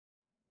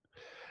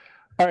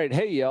All right,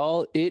 hey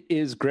y'all, it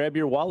is grab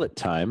your wallet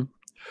time.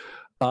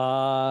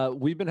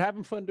 We've been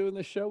having fun doing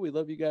this show. We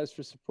love you guys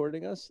for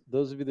supporting us.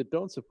 Those of you that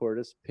don't support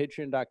us,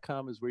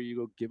 patreon.com is where you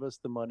go give us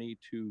the money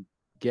to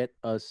get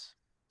us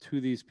to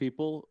these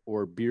people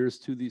or beers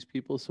to these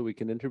people so we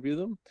can interview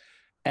them.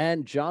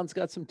 And John's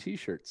got some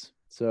t-shirts.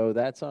 So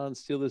that's on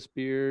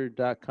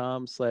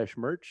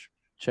stealthisbeer.com/merch.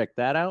 Check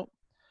that out.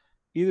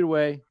 Either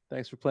way,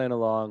 thanks for playing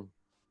along.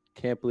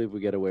 Can't believe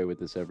we get away with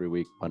this every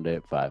week, Monday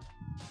at 5.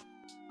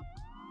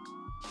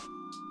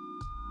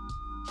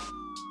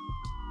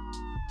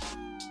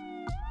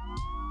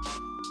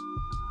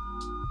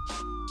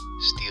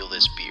 Steal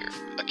This Beer,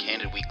 a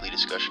candid weekly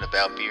discussion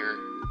about beer,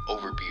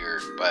 over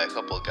beer, by a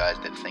couple of guys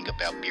that think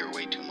about beer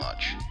way too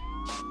much.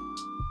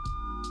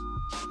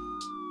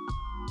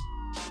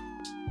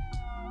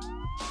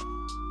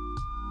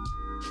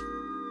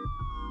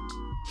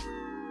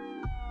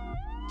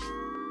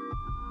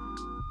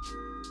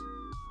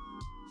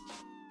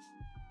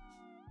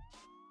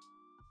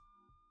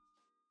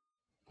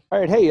 All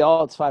right, hey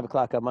y'all, it's 5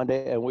 o'clock on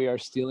Monday, and we are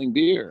stealing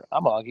beer.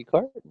 I'm Augie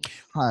Carton.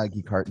 Hi,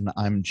 Augie Carton.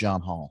 I'm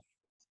John Hall.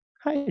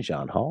 Hi,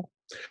 John Hall.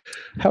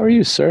 How are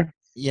you, sir?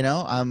 You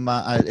know, I'm.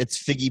 It's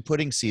figgy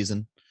pudding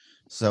season,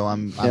 so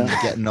I'm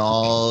getting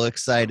all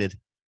excited.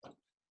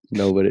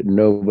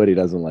 Nobody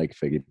doesn't like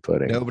figgy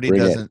pudding. Nobody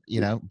doesn't.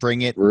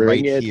 Bring it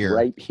right here.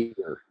 Right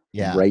here.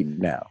 Yeah. Right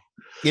now.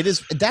 That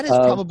is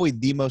probably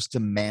the most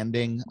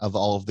demanding of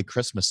all of the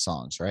Christmas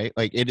songs, right?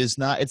 Like it's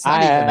not even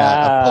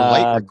a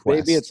polite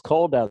request. Maybe it's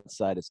cold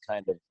outside. It's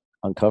kind of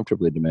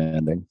uncomfortably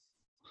demanding.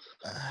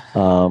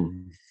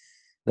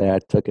 Yeah, I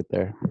took it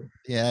there.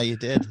 Yeah, you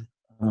did.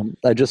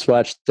 I just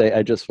watched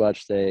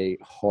a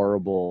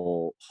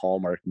horrible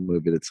Hallmark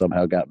movie that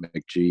somehow got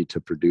McG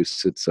to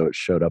produce it, so it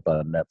showed up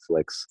on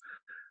Netflix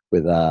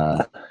with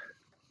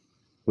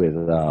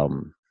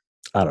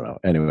I don't know.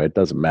 Anyway, it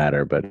doesn't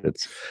matter, but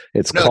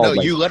it's called.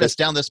 No, you led us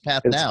down this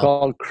path now. It's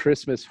called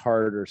Christmas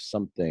Heart or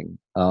something.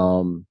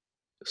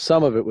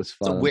 Some of it was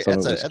fun.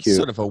 That's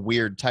sort of a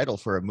weird title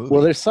for a movie.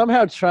 Well, they're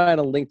somehow trying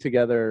to link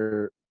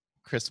together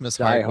Christmas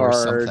Die Heart or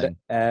Hard something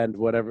and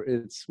whatever.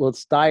 It's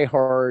Die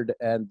Hard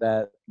and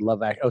that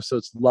Love Actually. Oh, so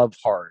it's Love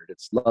Hard.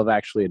 It's Love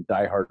Actually and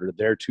Die Hard are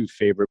their two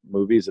favorite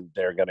movies, and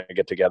they're going to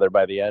get together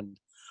by the end.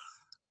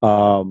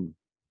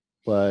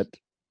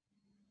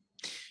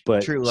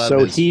 But True Love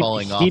so is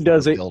falling off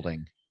does the it.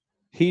 Building.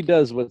 He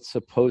does what's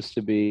supposed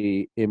to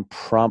be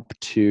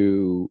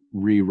impromptu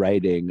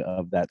rewriting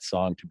of that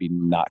song to be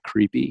not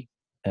creepy,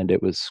 and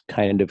it was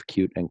kind of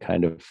cute and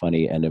kind of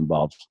funny and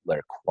involved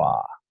Claire Croix,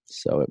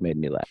 so it made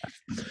me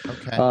laugh.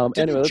 Okay.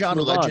 Anyway, John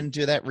Legend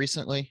do that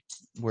recently,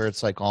 where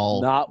it's like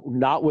all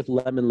not with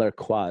Lemon La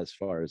Croix, as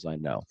far as I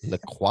know. La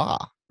Croix.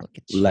 Look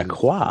at La you.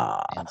 Croix.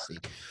 Fancy.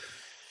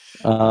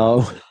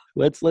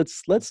 Let's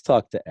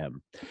talk to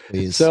M.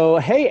 Please. So,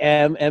 hey,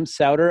 M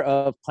Souter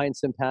of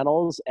Pints and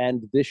Panels,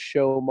 and this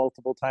show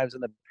multiple times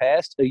in the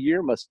past. A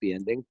year must be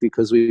ending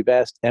because we've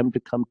asked M to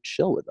come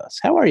chill with us.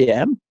 How are you,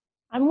 M?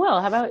 I'm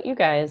well. How about you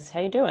guys? How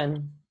you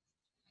doing?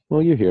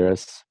 Well, you hear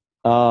us.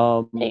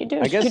 You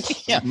do. I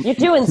guess you're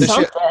doing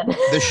something.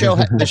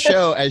 The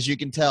show, as you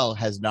can tell,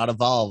 has not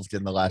evolved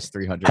in the last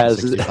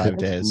 365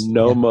 days.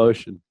 No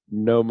motion.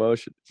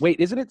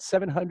 Wait, isn't it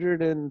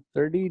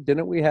 730?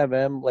 Didn't we have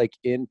M like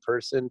in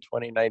person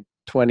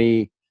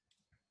 2020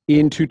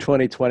 into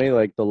 2020,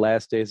 like the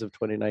last days of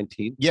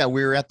 2019? Yeah,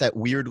 we were at that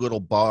weird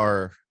little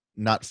bar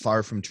not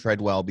far from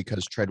Treadwell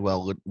because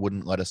Treadwell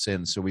wouldn't let us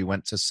in. So we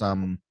went to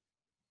some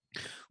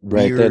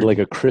weird... Right, they had like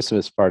a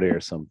Christmas party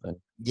or something.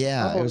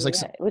 Yeah, it was like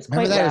it was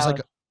remember quite that? loud.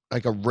 It was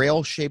like a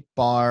rail-shaped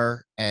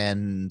bar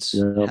and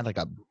had like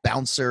a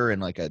bouncer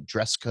and like a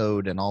dress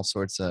code and all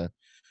sorts of...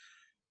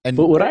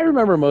 But what I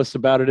remember most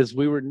about it is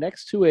we were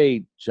next to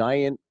a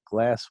giant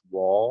glass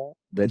wall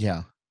that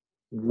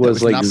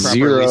was like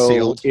zero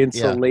sealed.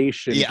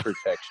 insulation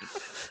protection.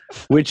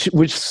 which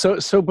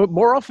but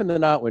more often than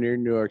not when you're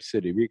in New York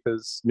City,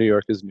 because New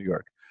York is New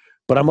York.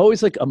 But I'm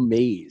always like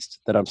amazed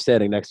that I'm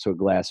standing next to a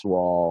glass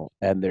wall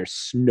and there's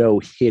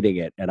snow hitting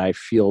it and I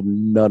feel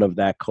none of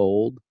that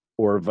cold,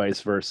 or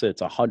vice versa.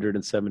 It's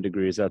 107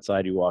 degrees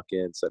outside. You walk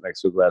in, sit next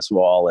to a glass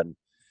wall, and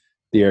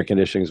the air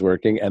conditioning is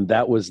working, and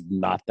that was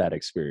not that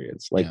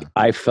experience.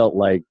 I felt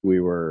like we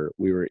were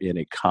in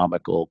a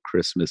comical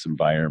Christmas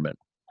environment.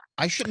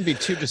 I shouldn't be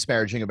too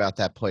disparaging about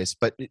that place,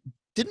 but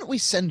didn't we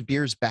send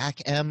beers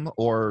back, M?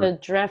 Or the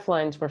draft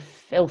lines were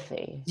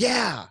filthy.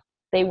 Yeah,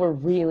 they were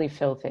really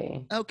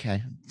filthy.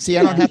 Okay, see,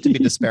 I don't have to be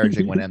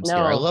disparaging when M's here.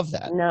 I love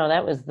that. No,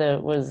 that was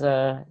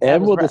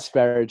M will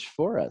disparage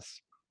for us.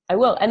 I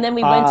will, and then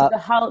we went to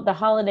the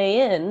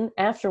Holiday Inn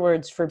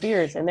afterwards for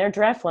beers, and their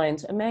draft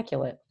line's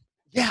immaculate.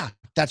 Yeah.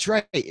 That's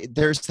right.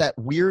 There's that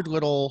weird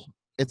little,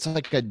 it's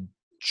like a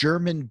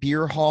German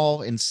beer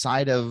hall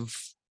inside of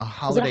a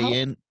Holiday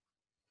Inn.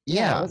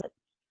 Yeah.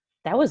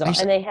 That was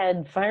awesome. And they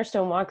had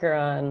Firestone Walker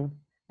on,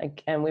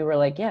 and we were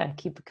like, yeah,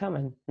 keep it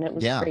coming. And it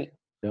was great.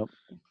 Yep.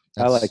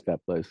 I like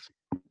that place.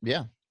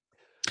 Yeah.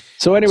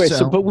 So anyway,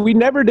 but we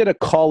never did a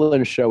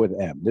call-in show with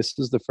M. This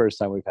is the first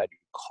time we've had you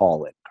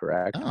call it,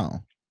 correct?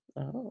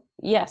 Oh.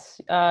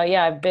 Yes.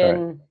 Yeah, I've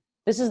been,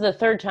 this is the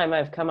third time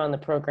I've come on the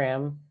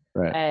program.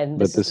 Right. And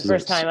this is the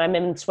first time I'm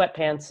in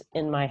sweatpants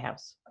in my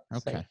house.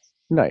 Okay. So,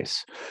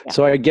 nice. Yeah.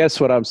 So I guess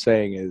what I'm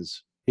saying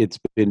is it's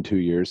been 2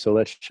 years. So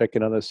let's check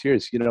in on those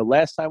years.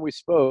 Last time we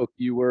spoke,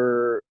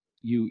 you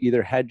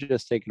either had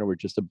just taken or were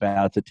just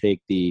about to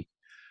take the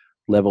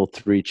level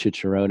 3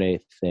 Cicerone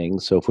thing.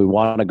 So if we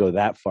want to go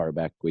that far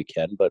back, we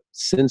can. But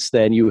since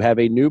then, you have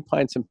a new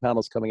Pints and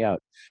Panels coming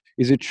out.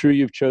 Is it true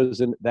you've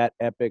chosen that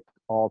epic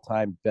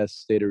all-time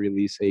best day to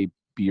release a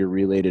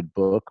beer-related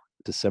book,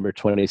 December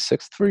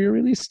 26th, for your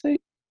release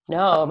date?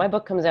 No, my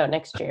book comes out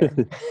next year.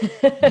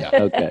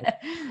 Okay.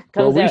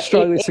 Well, we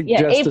strongly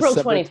suggest April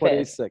December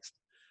 25th. 26th.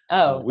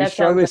 Oh, we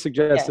strongly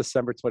suggest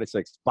December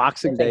 26th.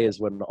 Boxing Day is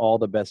when all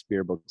the best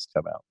beer books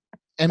come out.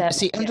 And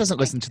Em doesn't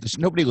listen to this.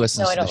 Nobody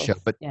listens to the show,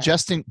 but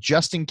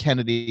Justin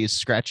Kennedy's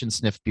Scratch and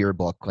Sniff beer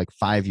book, like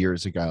 5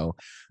 years ago,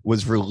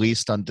 was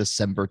released on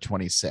December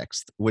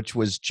 26th, which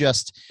was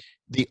just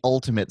the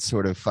ultimate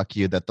sort of fuck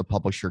you that the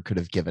publisher could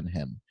have given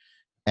him.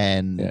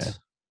 And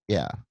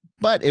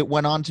but it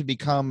went on to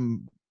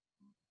become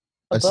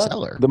a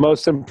seller. The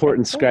most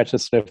important Scratch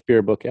and Sniff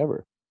beer book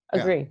ever.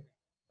 Agree.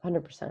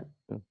 100%.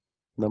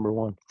 Number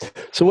one.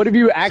 So what have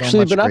you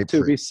actually been up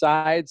to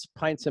besides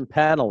Pints and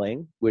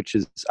Paneling, which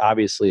is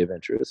obviously of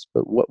interest,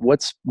 but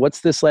what's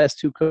this last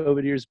 2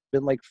 COVID years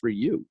been like for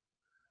you?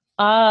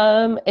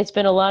 It's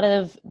been a lot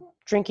of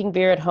drinking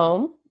beer at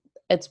home.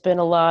 It's been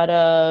a lot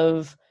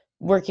of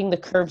working the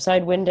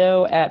curbside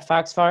window at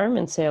Fox Farm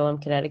in Salem,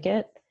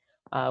 Connecticut,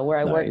 where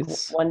I work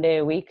 1 day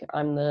a week.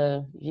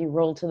 You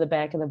roll to the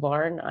back of the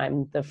barn.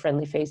 I'm the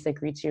friendly face that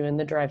greets you in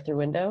the drive-through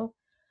window.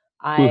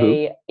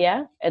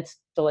 It's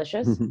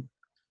delicious.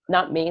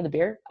 Not me, the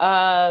beer.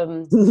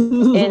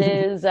 It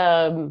is,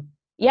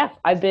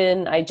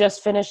 I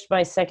just finished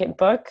my second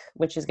book,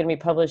 which is going to be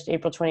published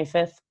April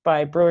 25th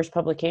by Brewers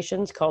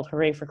Publications, called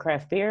Hooray for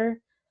Craft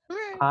Beer.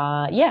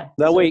 Now,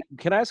 wait,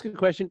 can I ask a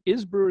question?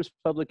 Is Brewers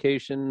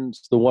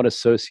Publications the one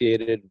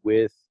associated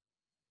with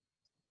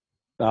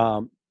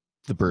the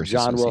Brewers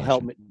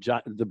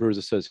the Brewers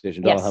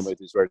Association? Don will help me with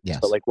these words. Yes.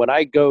 But like when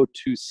I go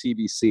to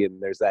CBC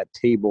and there's that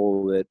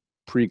table that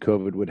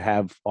pre-COVID would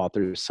have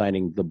authors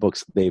signing the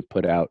books they've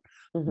put out.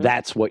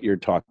 That's what you're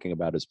talking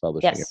about as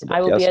publishing. Yes,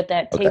 I will be at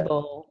that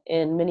table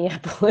in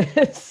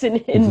Minneapolis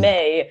in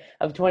May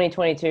of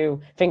 2022.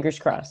 Fingers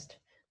crossed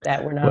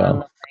that we're not on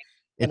the.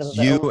 It's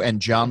you and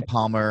John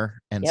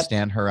Palmer and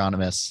Stan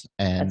Hieronymus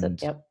and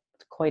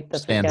quite the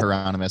Stan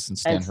Hieronymus and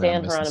Stan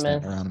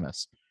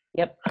Hieronymus.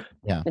 Yep.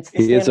 Yeah.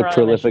 He is a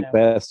prolific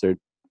bastard.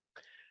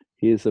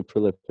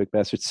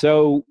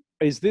 So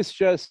is this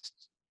just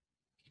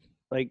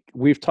like,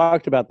 we've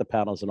talked about the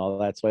panels and all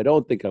that, so I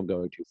don't think I'm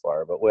going too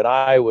far. But when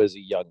I was a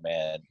young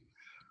man,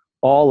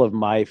 all of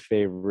my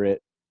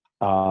favorite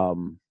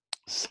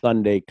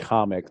Sunday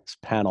comics,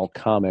 panel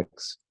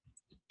comics,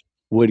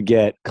 would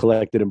get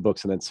collected in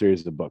books and then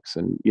series of books.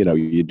 And,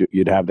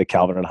 you'd have the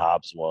Calvin and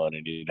Hobbes one,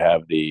 and you'd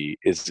have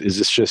is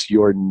this just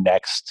your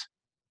next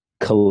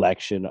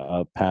collection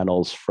of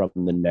panels from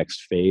the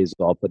next phase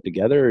all put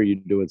together, or are you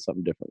doing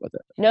something different with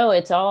it? No,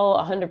 it's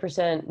all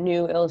 100%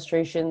 new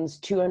illustrations,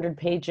 200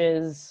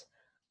 pages.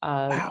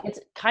 Wow. It's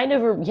kind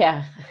of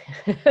that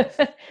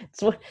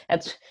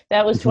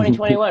was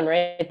 2021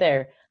 right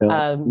there.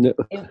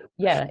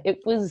 It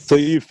was. So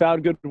you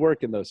found good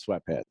work in those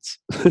sweatpants.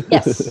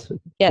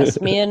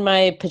 Yes. Me and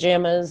my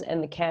pajamas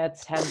and the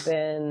cats have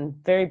been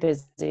very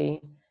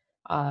busy.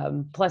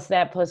 Plus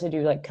I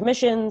do like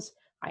commissions.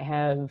 I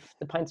have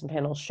the Pints and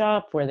Panels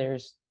shop where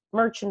there's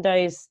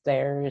merchandise.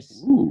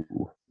 There's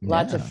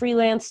lots of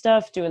freelance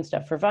stuff, doing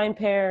stuff for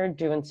VinePair,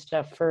 doing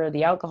stuff for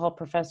the Alcohol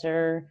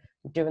Professor,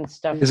 doing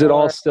stuff. Is it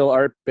all still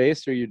art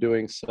based, or are you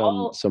doing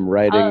some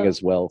writing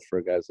as well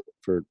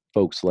for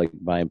folks like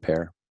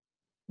VinePair?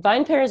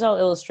 VinePair is all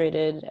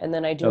illustrated, and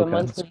then I do a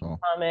monthly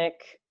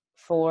comic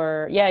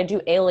I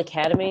do Ale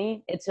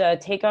Academy. It's a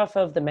takeoff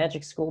of the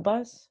Magic School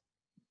Bus.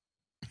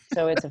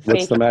 So it's a fake.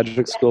 What's the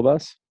Magic School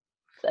Bus?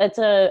 It's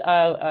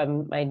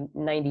my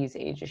 90s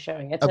age is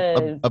showing. It's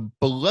a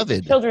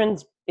beloved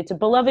children's. It's a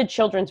beloved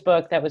children's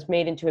book that was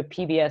made into a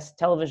PBS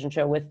television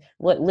show with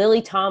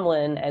Lily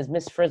Tomlin as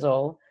Miss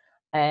Frizzle,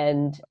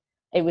 and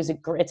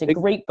it's a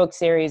great book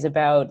series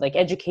about like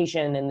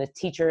education and the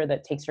teacher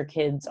that takes her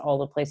kids all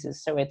the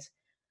places. So it's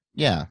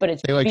but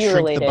it's they like shrink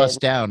related. The bus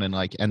down and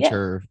like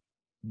enter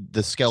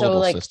the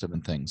skeletal system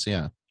and things.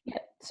 Yeah.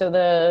 So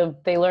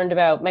they learned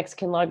about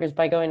Mexican loggers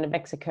by going to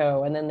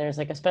Mexico, and then there's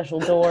like a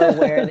special door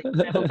where they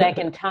travel back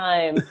in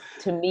time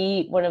to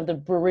meet one of the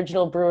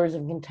original brewers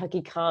of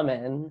Kentucky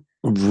Common.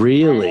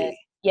 Really?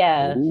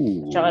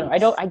 Ooh. John.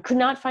 I could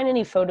not find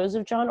any photos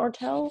of John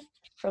Ortel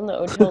from the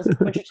Ortel's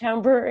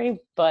Butchertown Brewery,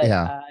 but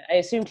I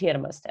assumed he had a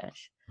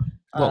mustache.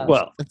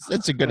 Well,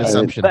 it's a good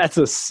assumption. That's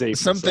a safe.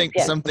 Some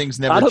things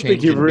never. I don't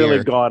change think you've really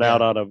beer. gone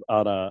out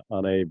on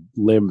a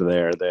limb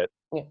there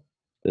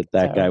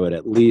that guy would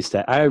at least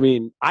have. I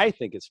mean, I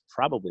think it's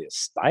probably a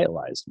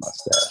stylized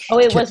mustache. Oh,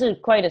 it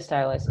wasn't quite a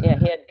stylist. Yeah,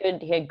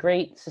 he had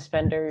great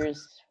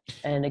suspenders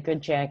and a good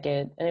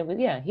jacket, and it was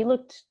he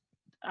looked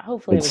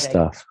hopefully it was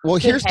stuff. Well,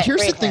 here's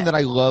the thing that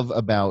I love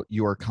about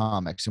your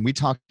comics, and we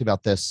talked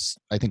about this,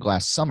 I think,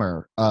 last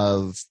summer,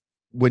 of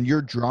when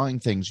you're drawing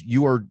things,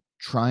 you are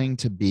trying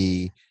to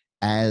be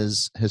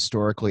as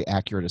historically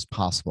accurate as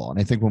possible. And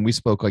I think when we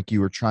spoke, like,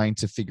 you were trying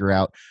to figure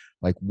out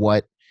like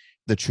what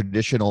the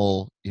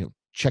traditional,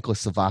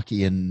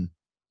 Czechoslovakian,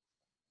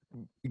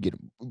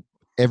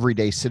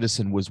 everyday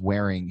citizen was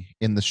wearing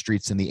in the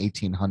streets in the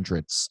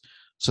 1800s,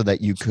 so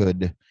that you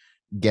could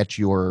get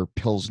your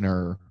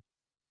Pilsner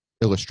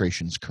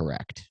illustrations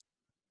correct.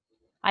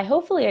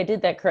 Hopefully I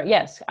did that correct.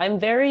 Yes, I'm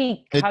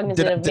very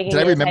cognizant of making. Did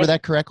I remember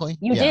that correctly?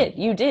 You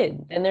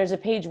did. And there's a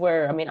page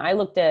where, I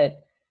looked at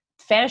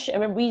fashion. I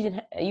remember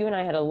you and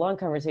I had a long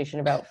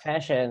conversation about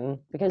fashion,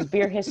 because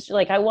beer history,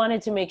 like, I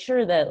wanted to make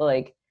sure that,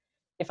 like,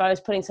 if I was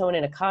putting someone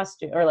in a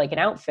costume or like an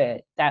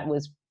outfit, that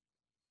was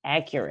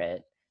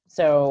accurate.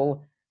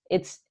 So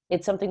it's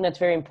something that's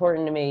very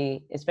important to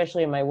me,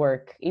 especially in my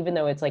work, even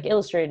though it's like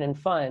illustrated and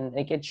fun,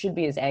 like, it should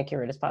be as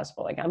accurate as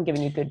possible. Like, I'm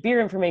giving you good beer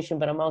information,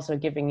 but I'm also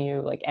giving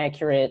you like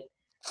accurate,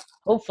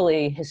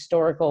 hopefully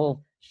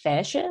historical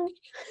fashion.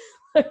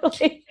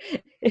 Like,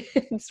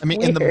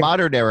 weird. In the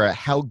modern era,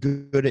 how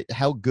good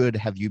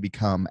have you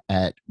become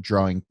at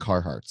drawing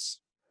Carhartts?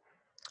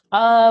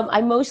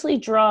 I mostly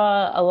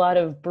draw a lot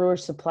of Brewer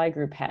Supply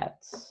Group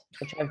hats,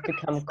 which I've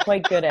become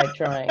quite good at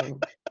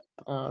drawing.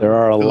 There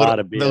are a lot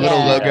of beer. The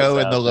little logo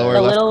in the lower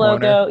left little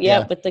corner. Logo,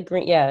 yeah, with the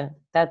green. Yeah,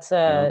 that's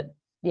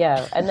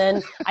yeah. And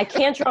then I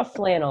can't draw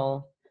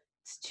flannel;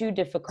 it's too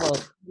difficult,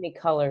 too many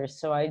colors.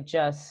 So I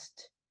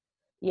just,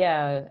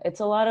 it's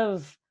a lot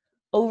of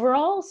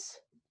overalls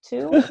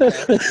too.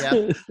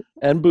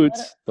 And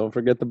boots. Don't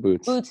forget the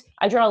boots. Boots.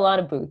 I draw a lot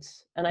of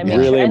boots, and I make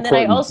really sure. And then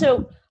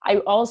important. I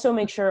also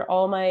make sure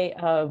all my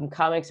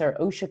comics are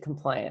OSHA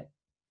compliant.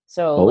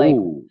 So like,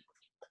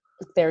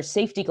 their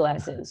safety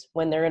glasses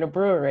when they're in a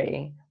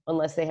brewery,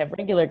 unless they have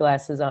regular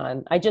glasses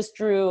on. I just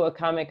drew a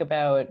comic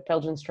about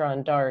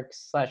Belgian-Strawn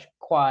Darks /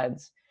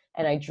 quads,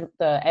 and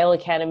the Ale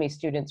Academy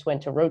students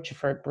went to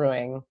Rochefort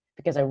Brewing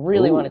because I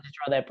really wanted to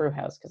draw that brew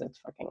house because it's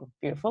fucking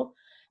beautiful.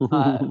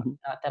 Not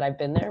that I've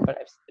been there, but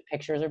the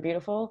pictures are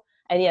beautiful.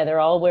 And yeah, they're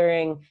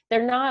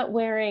not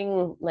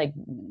wearing like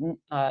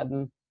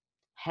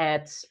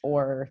hats,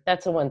 or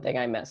that's the one thing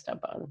I messed up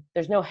on.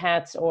 There's no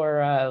hats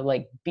or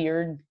like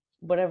beard,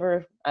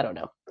 whatever. I don't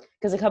know,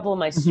 because a couple of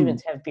my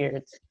students have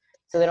beards,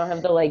 so they don't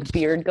have the like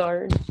beard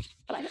guard.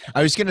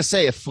 I was gonna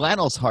say, if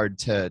flannel's hard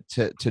to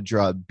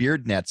draw,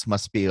 beard nets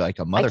must be like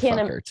a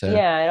motherfucker.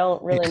 I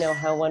don't really know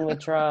how one would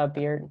draw a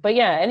beard, but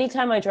yeah,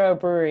 anytime I draw a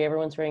brewery,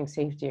 everyone's wearing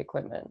safety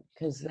equipment,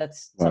 because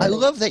that's. I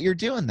love that you're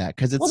doing that,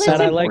 because it's.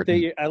 I like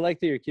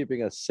that you're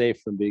keeping us safe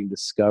from being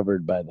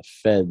discovered by the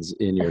feds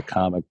in your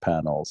comic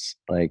panels.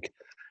 Like,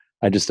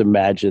 I just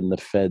imagine the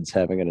feds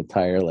having an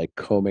entire like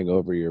combing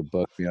over your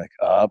book, being like,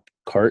 "Up,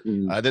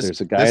 carton.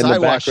 There's a guy in the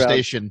background.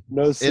 Station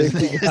no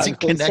safety isn't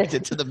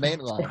connected to the main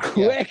line.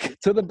 Quick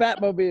to the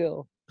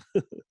Batmobile."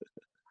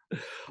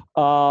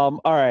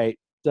 All right,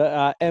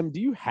 Em, do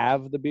you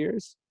have the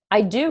beers?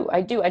 I do.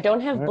 I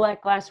don't have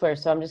black glassware,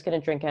 so I'm just gonna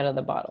drink out of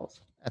the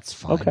bottles. That's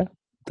fine. Okay,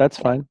 that's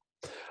fine.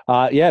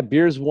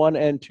 Beers 1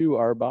 and 2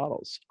 are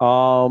bottles.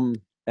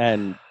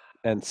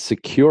 And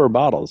secure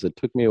bottles. It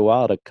took me a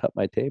while to cut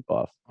my tape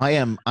off. I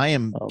am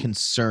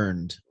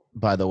concerned,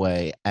 by the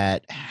way,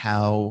 at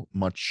how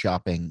much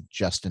shopping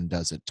Justin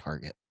does at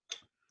Target.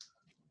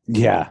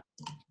 Yeah,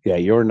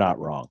 you're not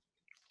wrong.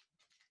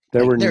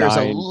 There's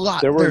a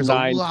lot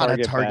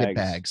of Target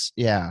bags.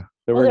 Yeah,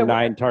 there were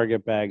 9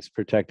 Target bags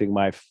protecting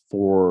my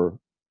 4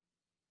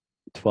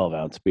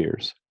 12-ounce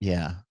beers.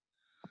 Yeah.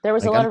 There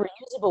was a lot of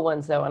reusable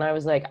ones though, and I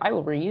was like, I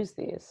will reuse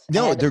these.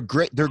 No, they're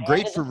great. They're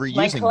great for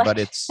reusing, but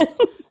it's.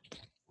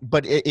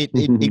 But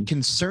it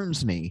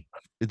concerns me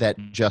that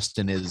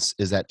Justin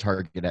is at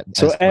Target at.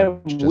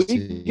 So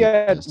we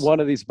get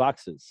one of these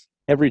boxes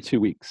every 2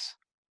 weeks,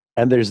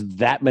 and there's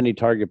that many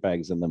Target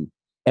bags in them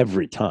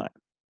every time.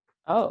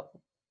 Oh,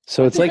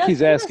 so it's like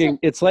he's asking.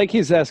 It's like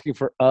he's asking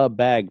for a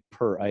bag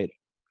per item.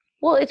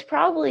 Well, it's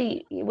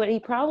probably what he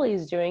probably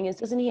is doing is,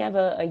 doesn't he have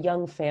a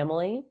young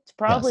family? It's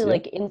probably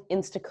like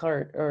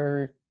Instacart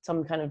or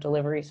some kind of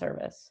delivery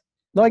service.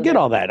 No, I get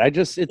all that.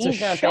 It's a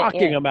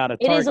shocking amount of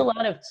Target. It is a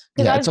lot of.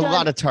 It's a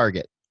lot of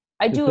Target.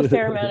 I do a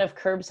fair amount of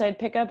curbside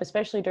pickup,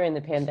 especially during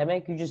the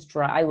pandemic. You just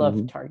drive. I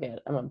love Target.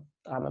 I'm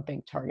a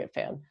big Target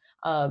fan.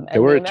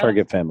 We're a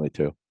Target family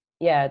too.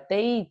 Yeah,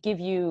 they give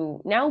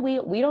you now.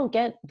 We don't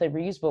get the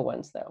reusable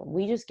ones though.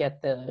 We just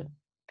get the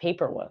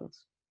paper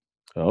ones.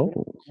 Oh.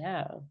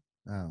 Yeah.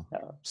 Oh.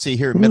 See,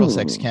 here in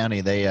Middlesex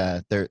County,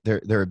 they're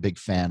a big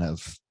fan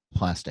of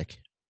plastic.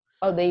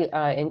 Oh, they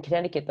in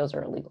Connecticut those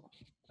are illegal.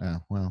 Oh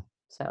well.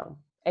 So,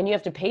 and you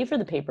have to pay for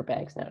the paper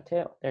bags now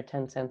too. They're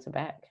 10 cents a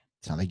bag.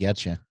 That's how they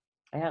get you.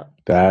 Yeah.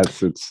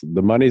 It's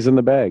the money's in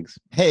the bags.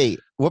 Hey,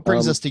 what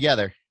brings us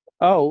together?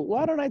 Oh,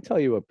 why don't I tell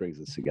you what brings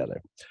us together?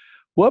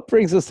 What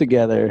brings us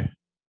together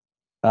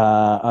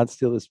on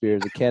Steal This Beer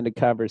is a candid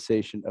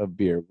conversation of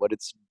beer. What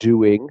it's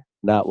doing,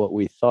 not what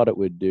we thought it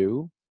would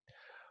do.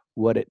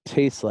 What it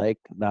tastes like,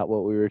 not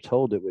what we were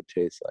told it would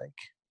taste like.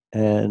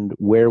 and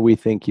where we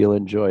think you'll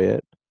enjoy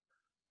it,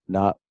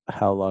 not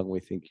how long we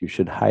think you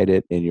should hide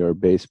it in your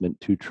basement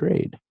to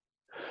trade.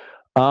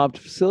 To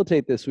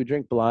facilitate this, we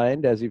drink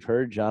blind. As you've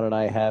heard, John and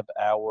I have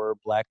our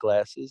black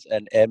glasses,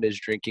 and M is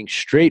drinking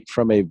straight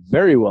from a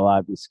very well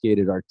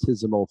obfuscated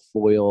artisanal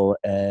foil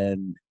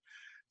and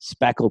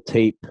spackle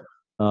tape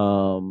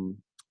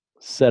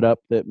setup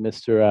that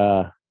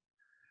Mr.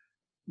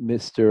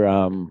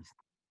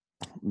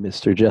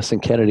 Justin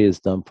Kennedy has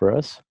done for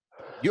us.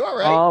 You all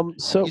right?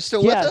 So you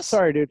still with us?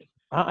 Sorry, dude.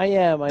 I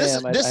am. This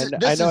is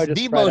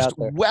the most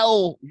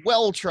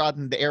well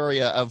trodden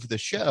area of the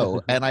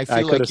show, and I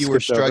feel like you were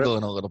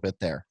struggling a little bit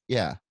there.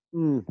 Yeah.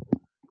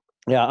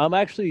 Yeah, I'm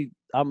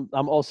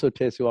also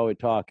tasting while we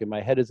talk, and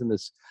my head is in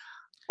this.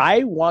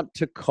 I want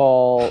to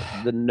call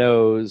the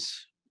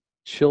nose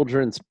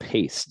children's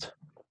paste.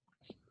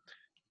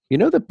 You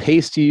know the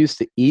paste you used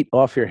to eat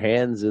off your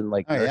hands in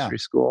like nursery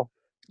school?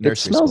 It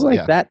smells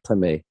like that to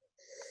me.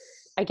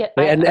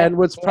 And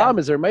what's the problem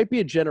is there might be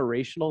a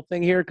generational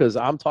thing here because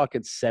I'm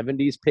talking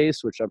 70s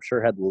paste, which I'm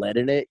sure had lead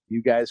in it.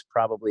 You guys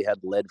probably had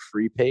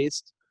lead-free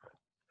paste.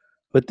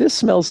 But this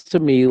smells to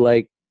me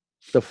like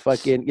the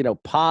fucking,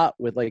 pot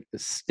with like the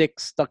stick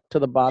stuck to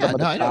the bottom of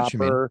the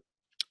topper.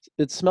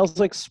 It smells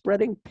like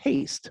spreading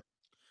paste.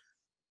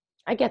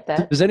 I get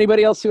that. Does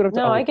anybody else see what I'm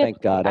talking about? I get,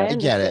 thank God. I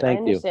get it.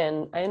 Thank you.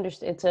 I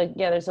understand.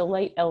 There's a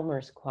light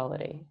Elmer's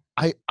quality.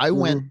 I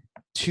went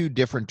two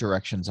different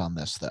directions on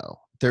this though.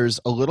 There's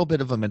a little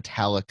bit of a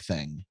metallic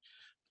thing.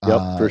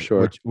 Yep, for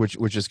sure.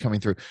 Which is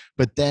coming through.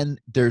 But then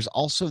there's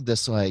also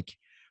this like,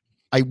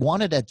 I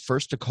wanted at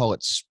first to call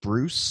it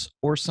spruce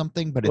or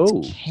something, but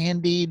it's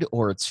candied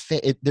or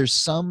there's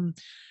some,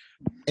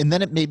 and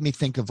then it made me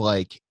think of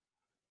like,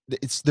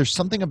 there's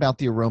something about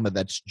the aroma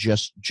that's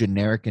just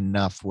generic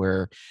enough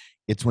where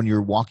it's when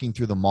you're walking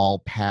through the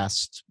mall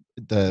past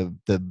the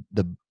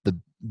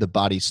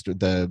body store,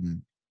 the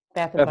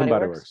Bath and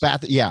Body Works.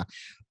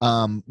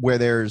 Where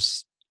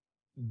there's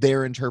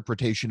their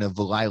interpretation of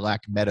the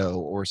Lilac Meadow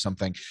or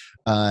something.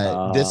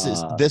 This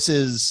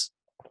is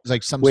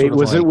like some sort of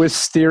was it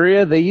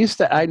wisteria? They used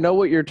to, I know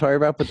what you're talking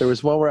about, but there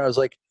was one where I was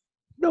like,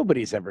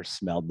 nobody's ever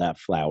smelled that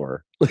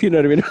flower. You know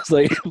what I mean? It's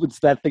like, it's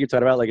that thing you're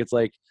talking about. Like, it's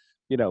like,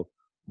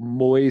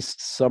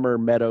 moist summer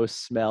meadow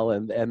smell,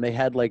 and they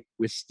had like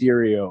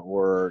wisteria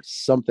or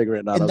something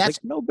written on it. I was like,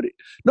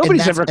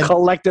 nobody's ever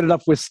collected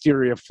enough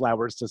wisteria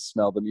flowers to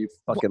smell them, you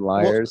fucking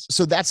liars.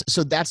 So that's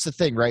the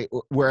thing, right?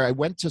 Where I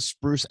went to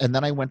spruce and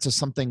then I went to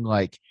something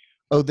like,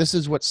 this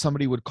is what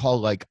somebody would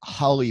call like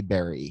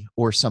hollyberry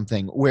or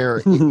something,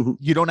 where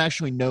you don't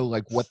actually know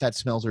like what that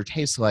smells or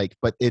tastes like,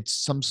 but it's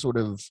some sort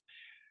of,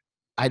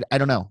 I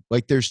don't know,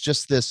 like there's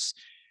just this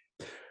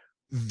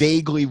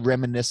vaguely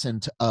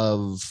reminiscent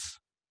of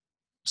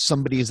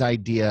somebody's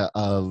idea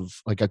of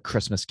like a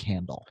Christmas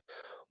candle.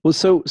 Well,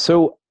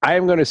 so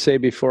I'm going to say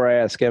before I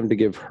ask Em to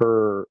give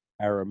her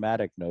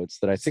aromatic notes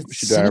that I think we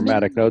should do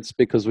aromatic notes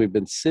because we've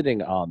been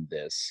sitting on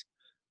this.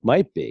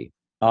 Might be.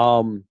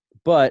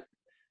 But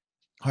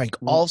like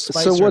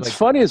allspice. So what's like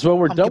funny is when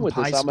we're done with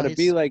this, I'm going spice. to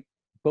be like,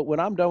 but when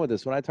I'm done with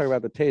this, when I talk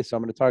about the taste,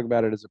 I'm going to talk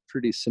about it as a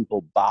pretty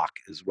simple Bach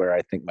is where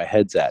I think my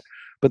head's at.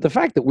 But the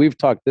fact that we've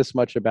talked this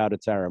much about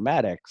its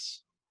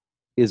aromatics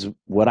is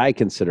what I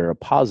consider a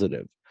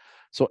positive.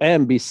 So,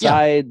 Em,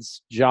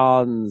 besides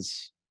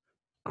John's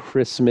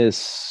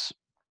Christmas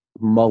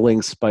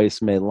mulling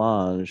spice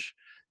melange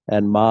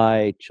and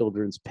my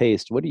children's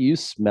paste, what are you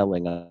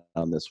smelling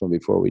on this one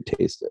before we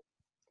taste it?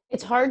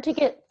 It's hard to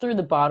get through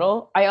the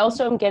bottle. I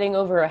also am getting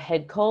over a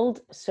head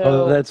cold.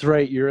 So that's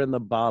right. You're in the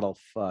bottle.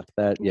 Fuck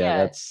that. Yeah,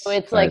 that's. So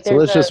it's like. Right, so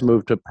let's just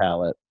move to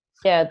palate.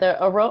 Yeah,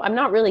 the aroma. I'm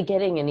not really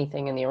getting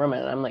anything in the aroma,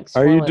 and I'm like.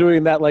 Are you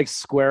doing that like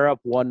square up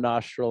one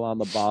nostril on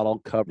the bottle,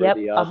 cover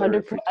the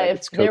other? 100%.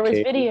 If there was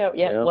video,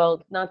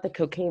 well, not the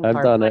cocaine part.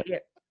 I've done it.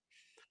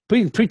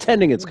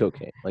 Pretending it's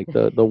cocaine, like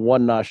the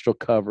one nostril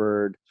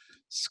covered,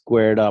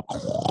 squared up.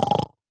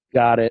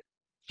 Got it.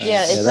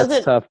 Yeah,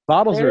 that's tough.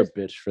 Bottles are a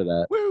bitch for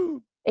that.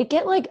 Woo! I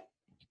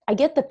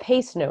get the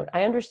paste note.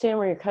 I understand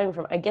where you're coming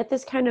from. I get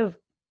this kind of.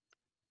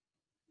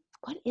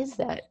 What is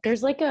that?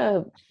 There's like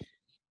a.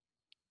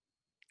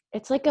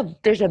 It's like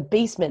there's a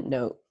basement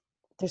note.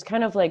 There's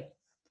kind of like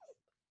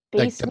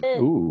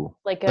basement,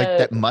 like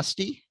that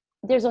musty.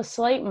 There's a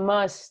slight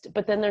must,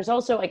 but then there's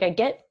also like, I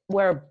get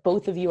where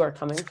both of you are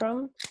coming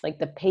from, like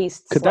the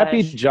paste. Could that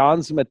be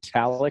John's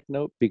metallic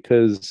note?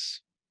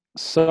 Because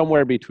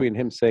somewhere between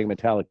him saying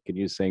metallic and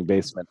you saying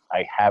basement,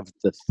 I have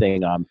the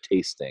thing I'm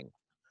tasting.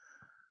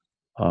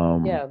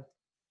 Yeah,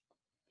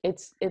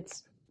 it's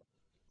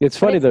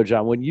funny though,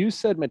 John, when you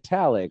said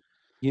metallic,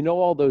 you know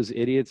all those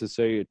idiots that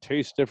say it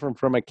tastes different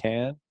from a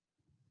can?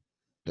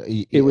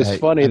 It was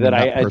funny that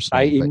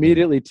I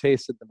immediately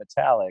tasted the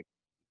metallic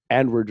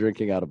and we're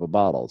drinking out of a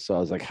bottle. So I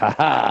was like,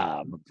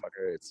 ha,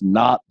 motherfucker, it's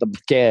not the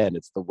can,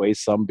 it's the way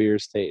some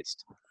beers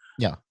taste.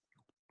 Yeah.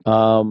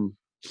 All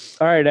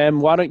right, Em,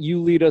 why don't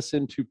you lead us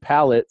into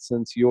palate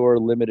since you're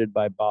limited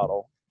by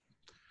bottle?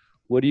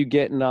 What are you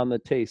getting on the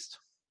taste?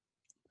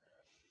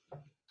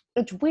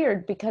 It's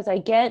weird because I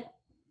get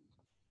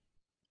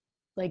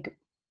like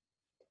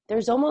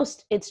there's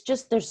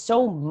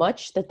so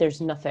much that there's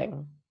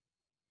nothing.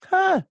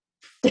 Huh.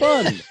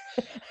 Fun.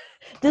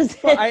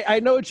 I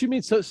know what you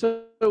mean.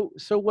 So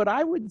what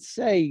I would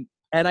say,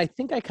 and I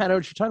think I kind of know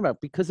what you're talking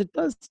about, because it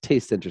does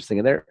taste interesting,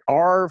 and there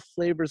are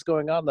flavors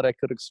going on that I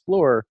could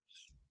explore.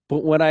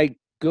 But when I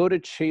go to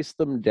chase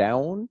them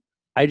down,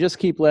 I just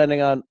keep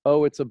landing on,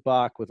 it's a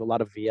Bock with a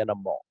lot of Vienna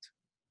malt.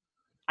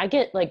 I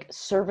get like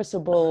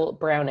serviceable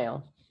brown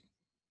ale.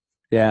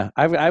 Yeah,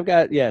 I've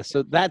got,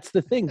 so that's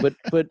the thing.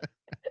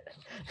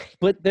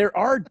 But there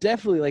are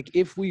definitely, like,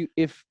 if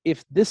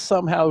this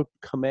somehow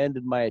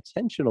commanded my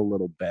attention a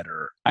little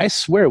better, I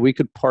swear we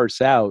could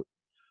parse out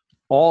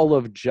all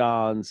of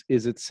John's,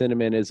 is it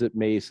cinnamon, is it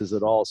mace, is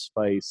it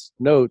allspice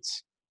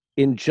notes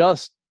in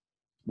just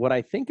what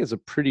I think is a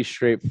pretty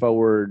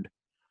straightforward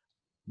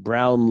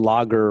brown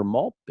lager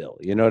malt bill.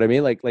 You know what I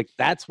mean? Like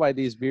that's why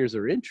these beers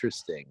are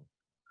interesting.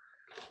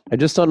 I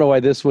just don't know why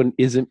this one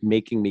isn't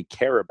making me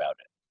care about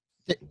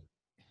it.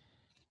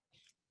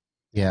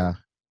 Yeah.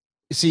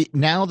 See,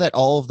 now that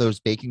all of those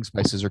baking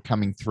spices are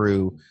coming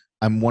through,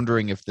 I'm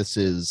wondering if this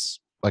is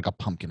like a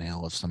pumpkin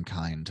ale of some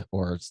kind,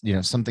 or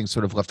something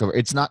sort of left over.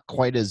 It's not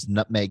quite as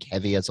nutmeg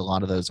heavy as a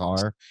lot of those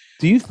are.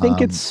 Do you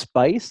think it's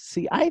spiced?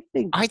 See, I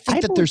think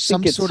that there's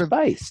some sort of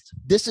spiced.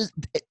 This is,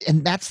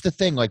 and that's the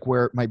thing, like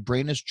where my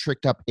brain is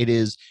tricked up. It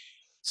is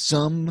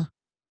some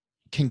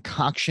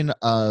concoction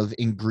of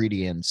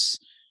ingredients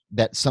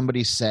that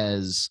somebody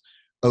says,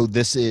 oh,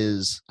 this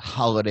is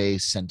holiday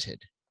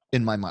scented,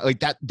 in my mind.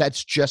 Like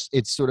that's just,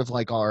 it's sort of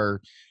like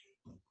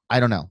I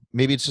don't know.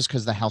 Maybe it's just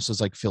because the house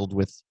is like filled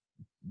with,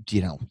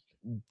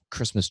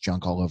 Christmas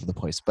junk all over the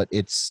place, but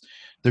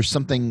there's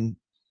something,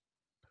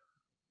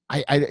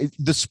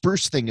 the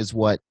spruce thing is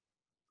what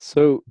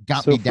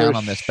got me down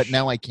on this, but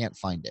now I can't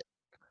find it.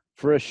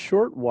 For a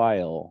short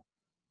while,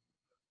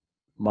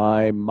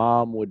 my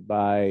mom would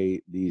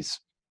buy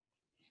these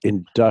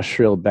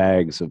industrial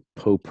bags of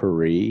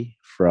potpourri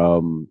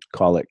from,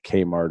 call it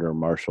Kmart or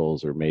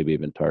Marshall's or maybe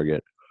even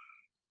Target.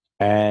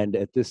 And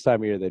at this time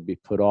of year, they'd be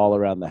put all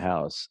around the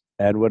house.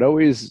 And what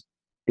always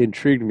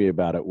intrigued me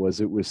about it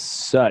was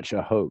such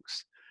a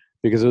hoax,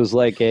 because it was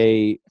like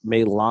a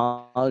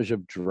melange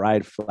of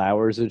dried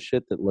flowers and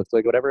shit that looked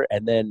like whatever.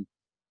 And then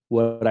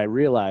what I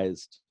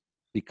realized,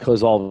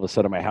 because all of a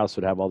sudden my house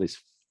would have all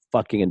these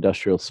fucking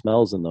industrial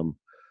smells in them,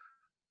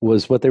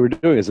 was what they were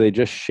doing is they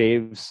just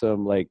shaved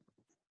some like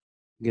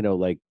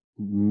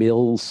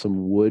mill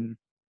some wood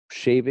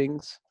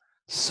shavings,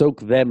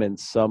 soak them in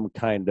some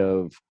kind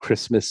of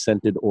Christmas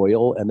scented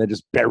oil, and then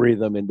just bury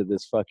them into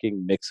this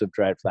fucking mix of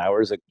dried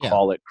flowers and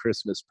call it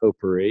Christmas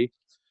potpourri.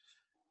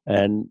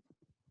 And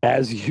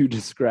as you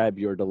describe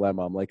your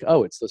dilemma, I'm like,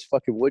 oh, it's those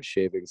fucking wood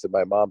shavings in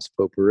my mom's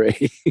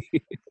potpourri.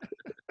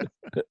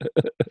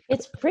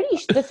 It's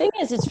the thing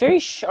is, it's very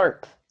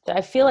sharp.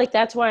 I feel like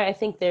that's why I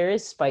think there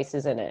is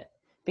spices in it,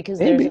 because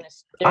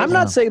I'm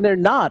not saying they're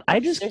not. I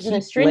just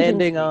keep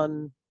landing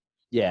on,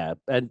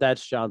 and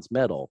that's John's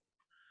medal.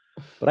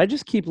 But I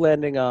just keep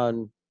landing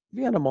on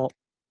Vienna malt.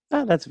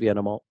 That's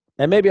Vienna malt.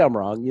 And maybe I'm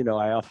wrong.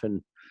 I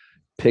often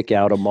pick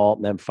out a malt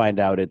and then find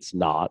out it's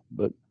not.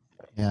 But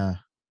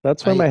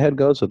that's where my head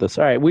goes with this.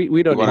 All right,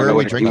 we don't. Where are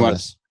we drinking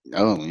this?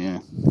 Oh yeah.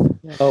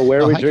 Oh,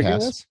 where are we drinking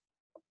this?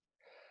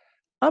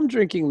 I'm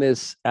drinking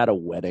this at a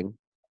wedding.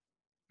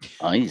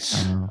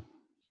 Nice.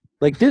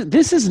 Like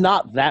this is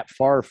not that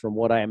far from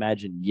what I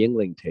imagine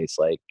Yuengling tastes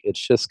like. It's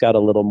just got a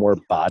little more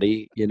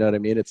body. You know what I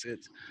mean? It's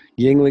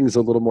Yuengling's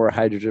a little more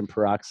hydrogen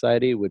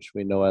peroxide-y, which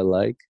we know I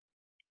like.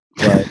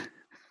 But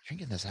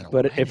drinking this at a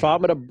but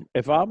wedding.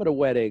 if I'm at a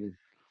wedding,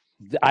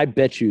 I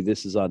bet you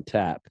this is on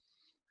tap,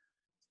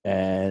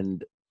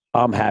 and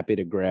I'm happy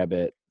to grab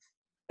it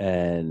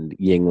and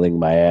Yuengling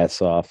my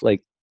ass off.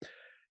 Like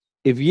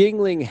if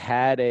Yuengling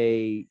had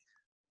a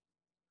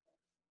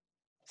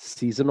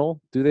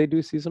seasonal, do they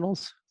do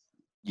seasonals?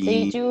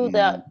 They do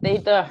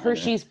the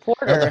Hershey's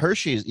Porter. The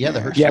Hershey's, the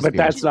Hershey's. Yeah, but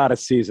that's not a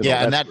seasonal.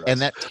 Yeah, and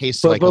that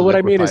tastes like. But what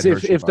I mean is,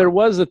 if there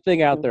was a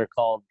thing out there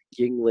called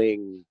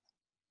Yuengling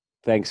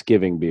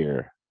Thanksgiving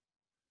beer,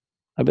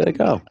 I'd be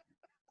like, oh,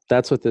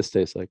 that's what this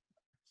tastes like.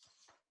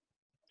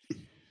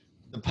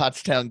 The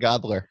Pottstown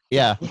Gobbler.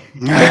 Yeah.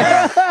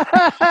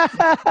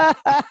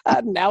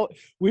 Now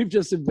we've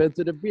just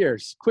invented a beer.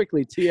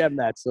 Quickly TM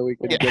that so we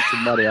can get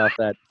some money off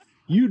that.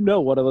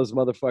 One of those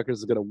motherfuckers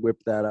is going to whip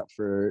that up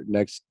for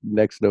next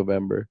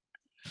November.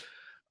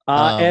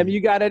 Em,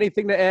 you got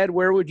anything to add?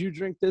 Where would you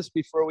drink this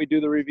before we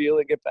do the reveal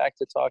and get back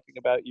to talking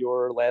about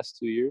your last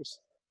 2 years?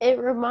 It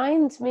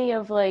reminds me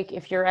of like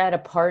if you're at a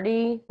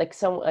party,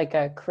 like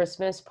a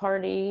Christmas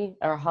party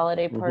or a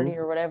holiday party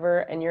or whatever,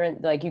 and you're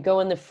like you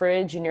go in the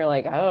fridge and you're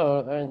like,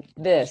 oh,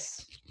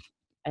 this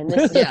and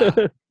this.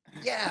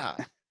 Yeah.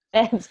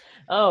 And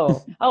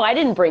I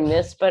didn't bring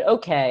this, but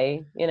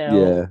okay,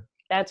 Yeah.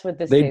 That's what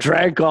this. They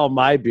drank all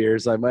my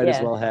beers. I might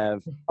as well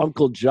have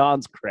Uncle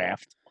John's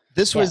craft.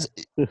 This was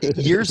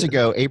years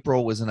ago.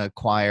 April was in a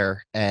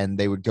choir, and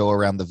they would go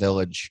around the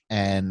village,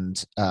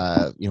 and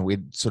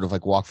we'd sort of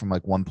like walk from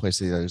like one place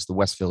to the other. There's the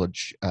West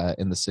Village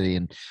in the city,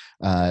 and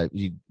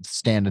you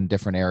stand in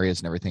different areas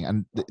and everything.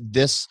 And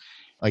this,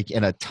 like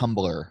in a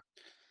tumbler,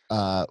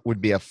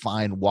 would be a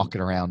fine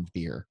walking around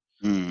beer.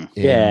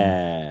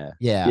 Yeah,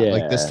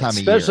 like this time of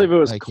year, especially if it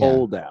was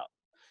cold out.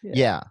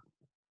 Yeah.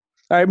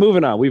 All right,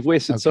 moving on. We've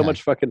wasted so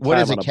much fucking time. What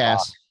is it,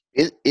 Cass?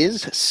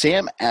 Is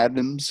Sam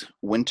Adams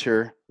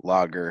Winter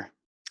Lager.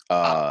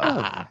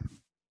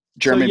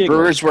 German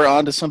brewers were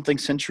onto something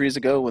centuries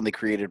ago when they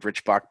created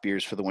rich Bock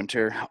beers for the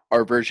winter.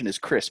 Our version is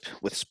crisp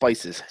with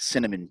spices,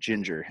 cinnamon,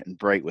 ginger, and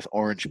bright with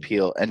orange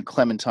peel and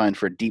clementine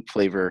for a deep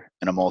flavor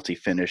and a malty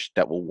finish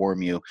that will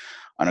warm you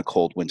on a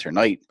cold winter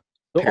night.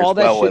 So all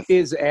that shit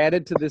is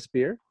added to this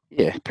beer?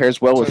 Yeah, pairs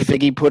well with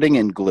figgy pudding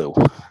and glue.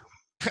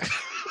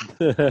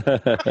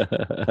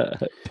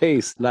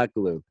 Paste, not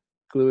glue.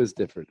 Glue is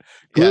different.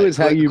 Glue is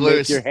how you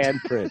make your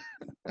handprint.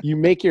 You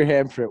make your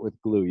handprint with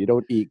glue. You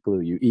don't eat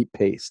glue. You eat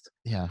paste.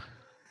 Yeah.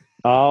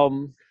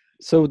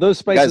 So those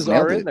spices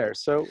are in there.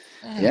 So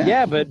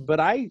yeah, but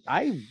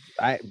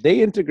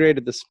they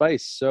integrated the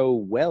spice so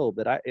well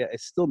that I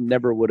still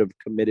never would have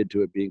committed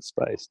to it being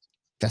spiced.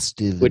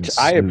 Festive, which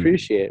I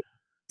appreciate.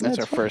 That's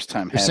our first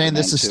time. You're saying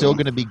this is still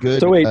going to be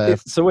good.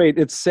 So wait,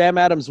 it's Sam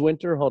Adams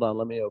Winter. Hold on,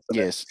 let me open it.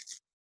 Yes,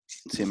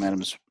 Sam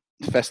Adams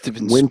Festive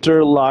and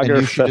Winter Lager,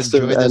 and you should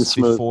festive enjoy and this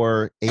smooth.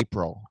 Before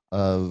April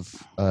of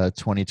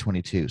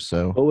 2022.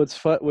 So, what's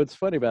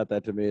funny about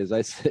that to me is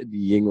I said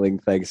Yuengling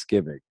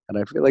Thanksgiving, and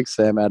I feel like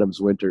Sam Adams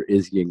Winter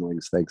is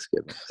Yuengling's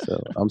Thanksgiving, so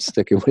I'm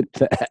sticking with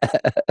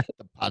that.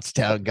 The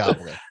Pottstown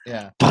Gobbler,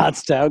 yeah,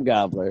 Pottstown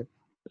Gobbler.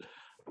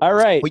 All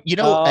right. But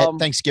at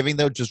Thanksgiving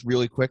though, just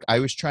really quick, I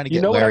was trying to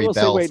get Larry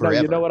Bell forever.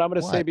 You know what I'm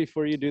going to say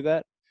before you do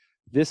that?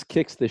 This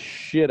kicks the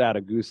shit out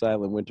of Goose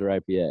Island Winter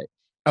IPA.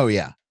 Oh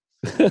yeah.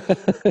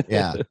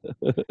 Yeah.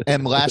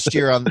 And last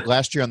year on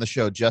the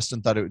show,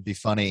 Justin thought it would be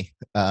funny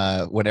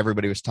when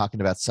everybody was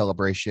talking about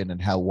Celebration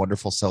and how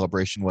wonderful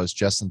Celebration was.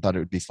 Justin thought it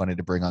would be funny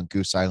to bring on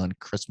Goose Island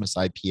Christmas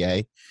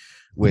IPA,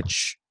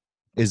 which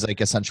is like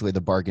essentially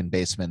the bargain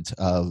basement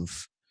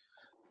of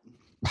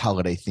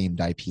holiday themed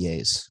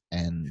IPAs,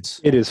 and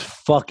it is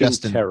fucking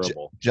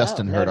terrible.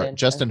 Justin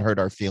hurt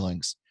our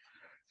feelings,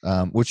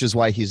 which is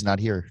why he's not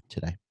here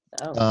today.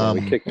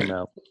 We kicked him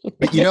out.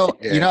 But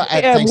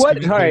at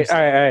Thanksgiving, all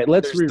right.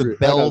 Let's read the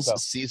Bell's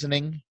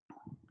seasoning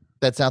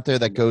that's out there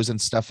that goes in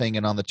stuffing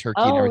and on the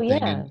turkey and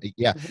everything.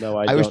 Yeah. And, no,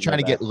 I was trying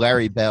to get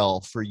Larry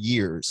Bell for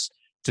years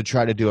to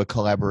try to do a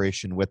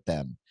collaboration with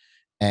them,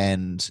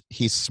 and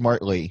he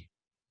smartly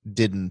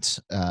didn't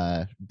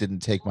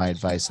take my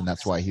advice, and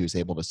that's why he was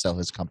able to sell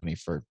his company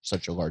for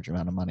such a large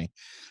amount of money.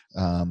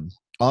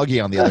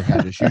 Augie, on the other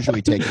hand, is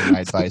usually taking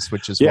my advice,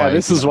 which is why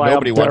this is why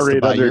nobody I'm wants to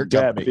buried buy under your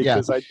debt company.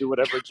 because I do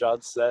whatever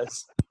John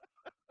says.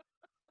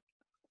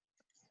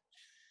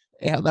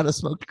 Yeah, not a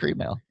smoked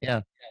cream ale.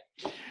 Yeah.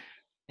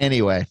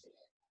 Anyway,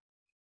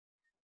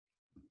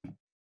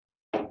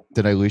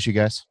 did I lose you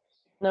guys?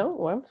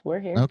 No, we're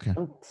here. Okay.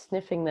 I'm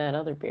sniffing that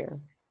other beer.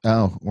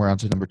 Oh, we're on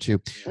to number 2.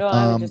 No,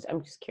 I'm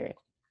just curious.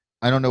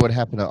 I don't know what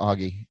happened to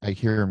Augie. I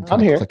hear him I'm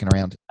here clicking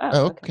around.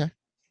 Oh, okay.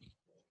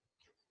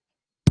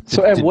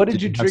 So, Ed, what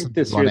did you drink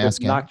this year that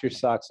knocked your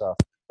socks off?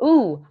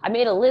 Ooh, I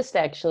made a list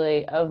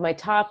actually of my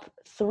top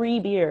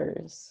 3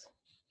 beers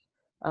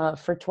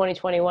for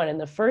 2021, and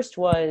the first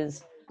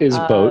was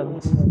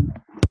Boat.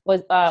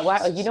 Wow,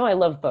 I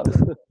love Boat.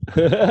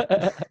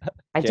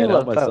 I do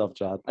love myself,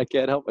 John. I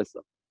can't help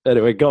myself.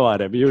 Anyway, go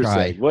on, Em. You were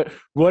saying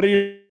what are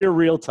your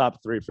real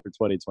top 3 for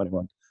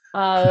 2021?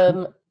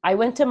 I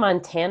went to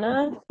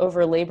Montana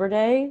over Labor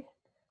Day,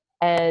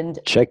 and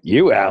check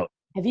you out.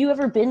 Have you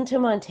ever been to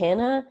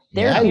Montana?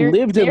 I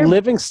lived in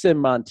Livingston,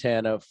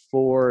 Montana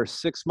for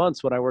 6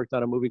 months when I worked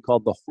on a movie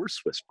called The Horse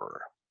Whisperer.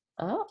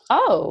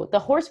 Oh, The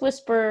Horse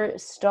Whisperer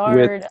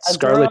starred with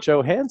Scarlett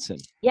Johansson.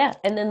 Yeah,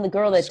 and then the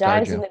girl that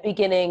dies in the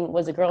beginning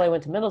was a girl I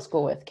went to middle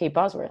school with, Kate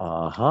Bosworth.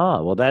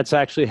 Well, that's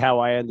actually how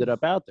I ended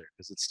up out there,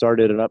 because it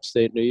started in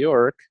upstate New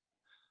York,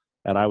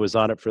 and I was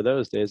on it for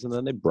those days, and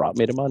then they brought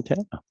me to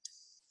Montana.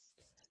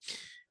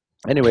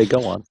 Anyway,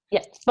 go on.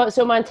 Yeah,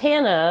 so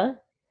Montana,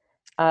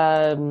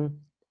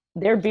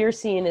 their beer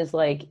scene is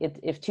like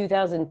if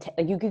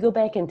 2010, you could go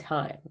back in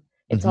time.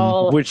 It's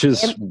all, which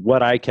is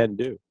what I can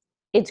do.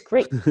 It's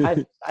great.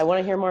 I want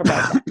to hear more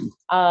about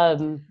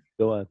that.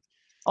 Go on.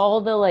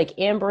 All the like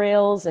amber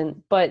ales,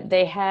 but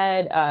they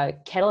had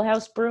Kettle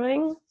House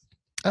Brewing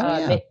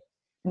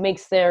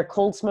makes their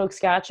cold smoke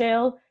Scotch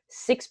ale,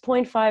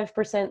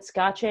 6.5%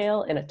 Scotch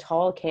ale in a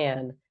tall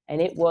can, and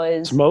it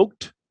was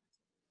smoked.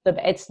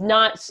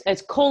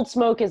 It's cold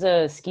smoke is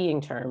a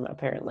skiing term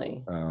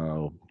apparently.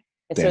 Oh,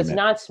 so it's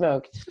not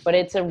smoked, but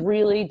it's a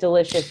really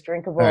delicious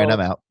drinkable. All right, I'm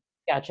out.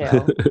 Scotch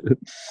ale,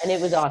 and it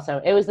was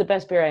awesome. It was the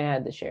best beer I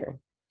had this year,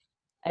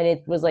 and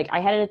it was like I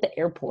had it at the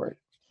airport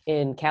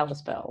in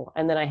Kalispell,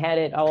 and then I had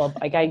it all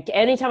up. Like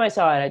anytime I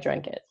saw it, I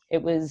drank it.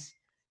 It was,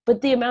 but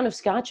the amount of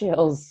Scotch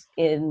ales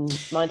in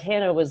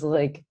Montana was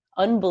like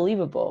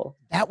unbelievable.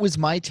 That was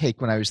my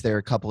take when I was there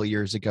a couple of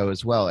years ago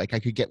as well. Like I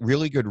could get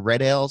really good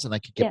red ales and I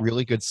could get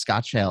really good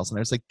Scotch ales. And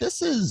I was like,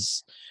 it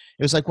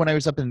was like when I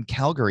was up in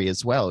Calgary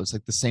as well. It was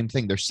like the same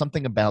thing. There's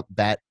something about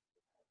that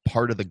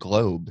part of the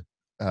globe,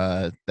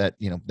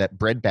 that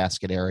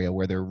breadbasket area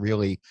where they're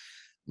really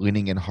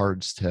leaning in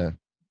hard to,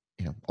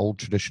 old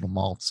traditional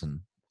malts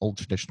and old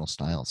traditional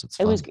styles. It's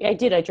fun.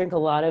 I drink a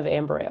lot of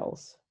amber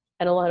ales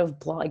and a lot of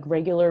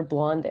regular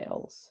blonde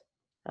ales.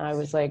 I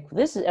was like,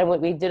 my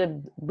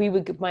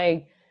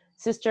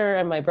sister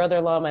and my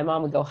brother-in-law and my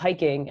mom would go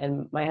hiking,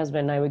 and my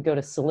husband and I would go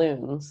to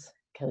saloons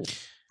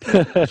because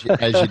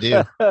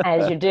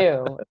as you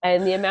do.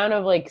 And the amount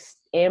of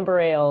amber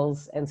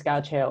ales and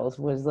Scotch ales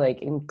was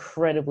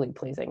incredibly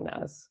pleasing to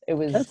us. It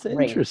was That's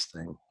great.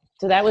 Interesting.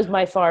 So that was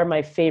by far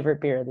my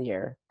favorite beer of the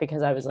year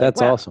because I was like,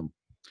 that's wow, awesome.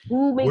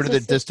 What are the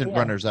distant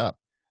runners up?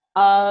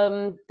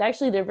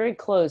 Actually, they're very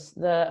close.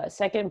 The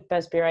second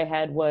best beer I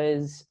had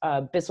was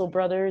Bissell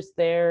Brothers,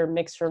 their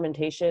mixed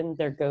fermentation,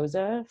 their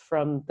Goza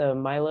from the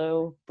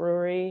Milo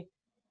Brewery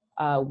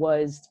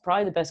was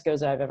probably the best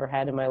Goza I've ever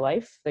had in my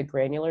life, the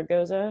granular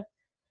Goza.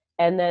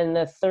 And then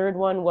the third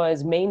one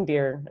was Maine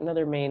Beer,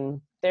 another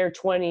Maine. Their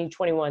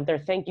 2021, their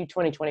Thank You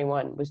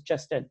 2021 was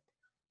just a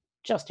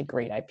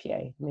great IPA.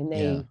 I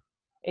mean,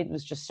 it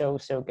was just so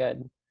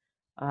good.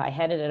 I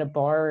had it at a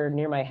bar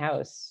near my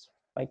house,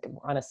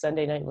 on a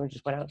Sunday night. We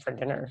just went out for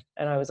dinner,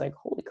 and I was like,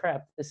 "Holy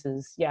crap!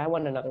 I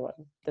want another one.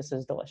 This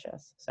is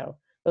delicious." So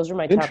those were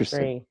my top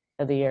 3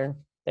 of the year.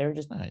 They were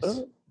just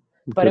nice,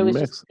 but it was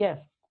mix.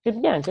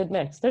 Good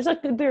mix. There's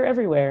good beer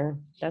everywhere.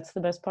 That's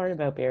the best part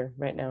about beer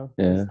right now.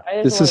 Yeah,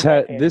 this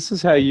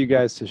is how you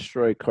guys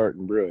destroy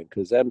Carton Brewing,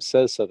 because Em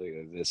says something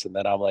like this, and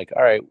then I'm like,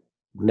 all right,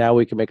 now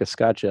we can make a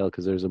Scotch ale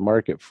because there's a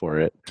market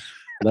for it.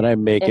 And then I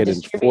make it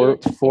in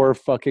four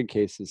fucking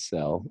cases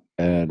sell,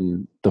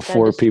 and the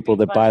 4 people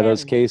that buy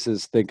those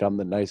cases think I'm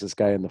the nicest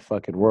guy in the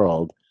fucking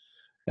world,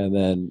 and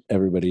then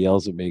everybody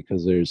yells at me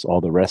because there's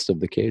all the rest of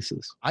the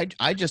cases.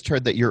 I just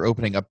heard that you're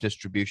opening up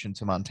distribution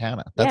to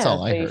Montana. That's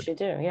all I heard. You should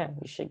do. Yeah,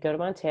 you should go to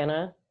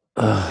Montana.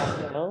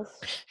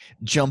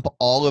 Jump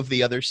all of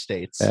the other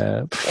states.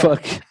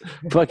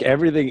 Fuck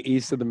everything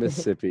east of the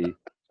Mississippi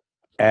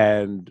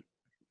and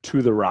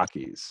to the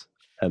Rockies,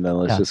 and then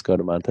let's just go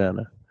to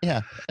Montana.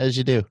 Yeah, as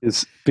you do.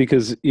 It's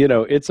because,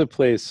 it's a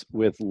place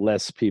with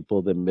less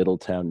people than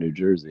Middletown, New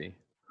Jersey.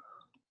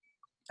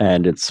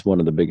 And it's one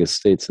of the biggest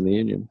states in the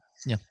Union.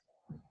 Yeah.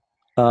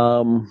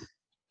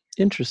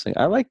 Interesting.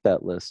 I like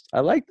that list. I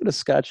like that a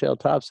Scotch ale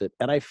tops it.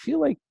 And I feel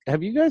like,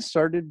 have you guys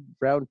started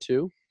round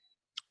 2?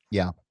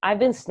 Yeah. I've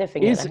been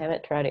sniffing it. I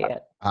haven't tried it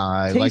yet.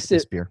 I like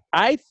this beer.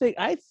 I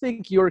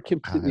think you're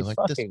completely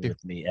fucking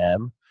with me,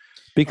 Em.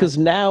 Because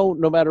now,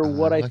 no matter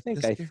what I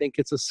think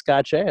it's a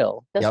Scotch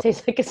ale. It does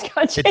taste like a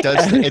Scotch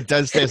ale. It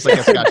does taste like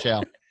a Scotch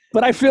ale.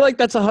 But I feel like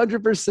that's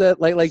 100%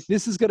 like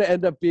this is going to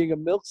end up being a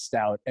milk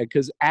stout.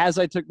 Because as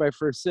I took my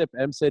first sip,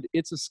 Em said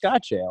it's a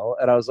Scotch ale,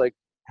 and I was like,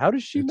 "How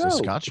does she know?" It's a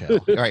Scotch ale,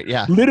 right?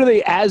 Yeah.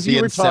 Literally, as you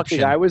were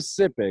talking, I was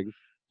sipping.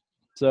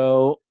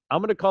 So I'm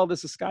going to call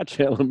this a Scotch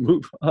ale and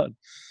move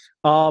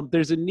on.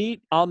 There's a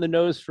neat on the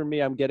nose for me.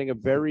 I'm getting a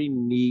very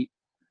neat,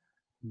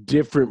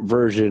 different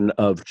version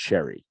of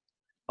cherry.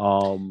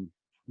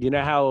 You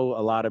know how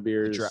a lot of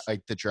beers,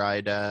 like the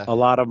dried, a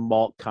lot of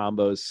malt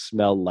combos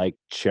smell like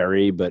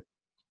cherry, but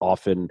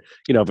often,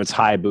 if it's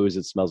high booze,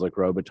 it smells like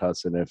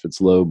Robitussin. If it's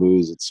low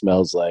booze, it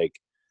smells like,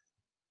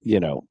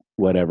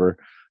 whatever.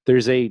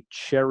 There's a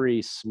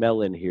cherry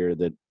smell in here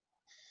that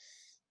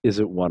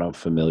isn't one I'm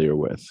familiar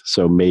with.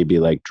 So maybe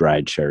like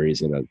dried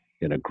cherries in a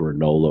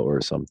granola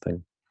or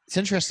something. It's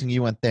interesting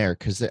you went there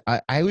because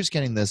I was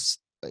getting this.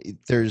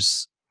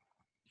 There's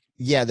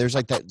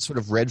like that sort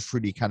of red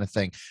fruity kind of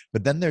thing,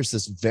 but then there's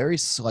this very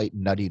slight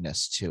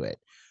nuttiness to it,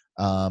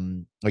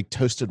 like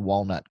toasted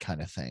walnut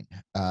kind of thing,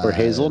 or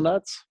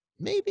hazelnuts,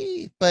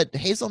 maybe. But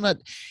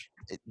hazelnut,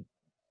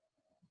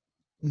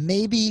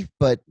 maybe,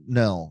 but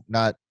no,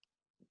 not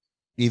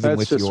even. That's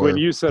with just your when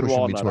you said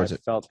walnut, I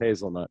felt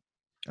hazelnut.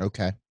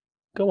 Okay,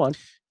 go on.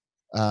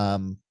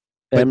 But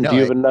do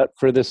you have a nut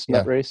for this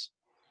nut race?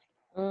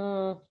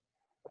 Hold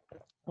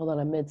on,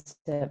 a mid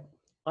step.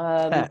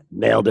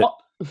 Nailed it.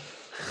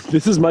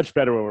 This is much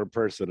better when we're in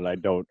person and I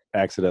don't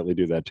accidentally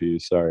do that to you.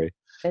 Sorry.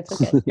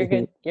 It's okay. You're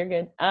good. You're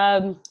good.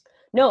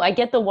 No, I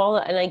get the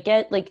walnut, and I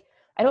get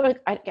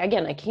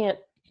I can't.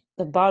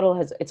 The bottle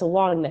it's a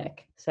long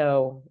neck,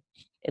 so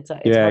it's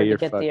hard to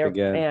get the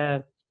again. Yeah.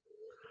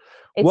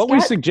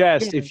 We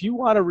suggest, if you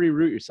want to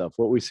reroute yourself,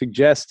 what we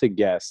suggest to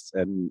guests,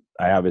 and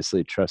I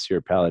obviously trust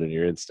your palate and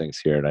your instincts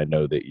here, and I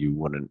know that you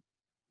wouldn't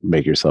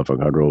make yourself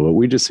uncomfortable, but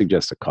we just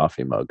suggest a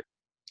coffee mug.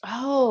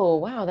 Oh,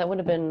 wow.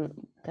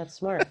 That's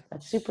smart.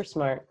 That's super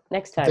smart.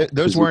 Next time.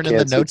 Those weren't in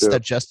the notes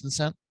that Justin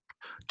sent?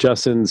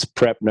 Justin's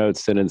prep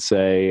notes didn't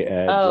say,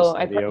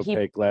 the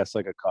opaque glass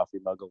like a coffee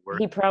mug will work.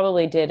 He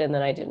probably did, and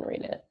then I didn't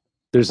read it.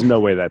 There's no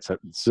way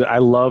I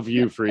love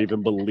you for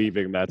even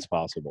believing that's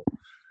possible.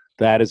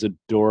 That is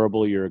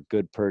adorable. You're a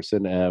good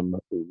person, Em.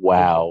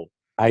 Wow.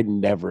 I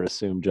never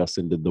assumed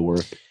Justin did the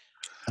work.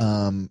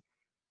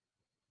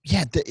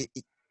 Yeah.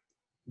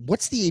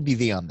 What's the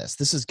ABV on this?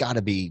 This has got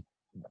to be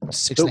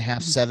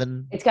 6.5,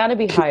 7. It's got to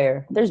be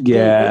higher. There's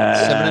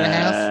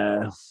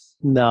 7.5.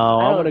 No,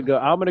 I'm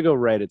gonna go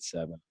right at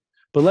 7.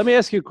 But let me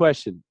ask you a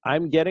question.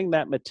 I'm getting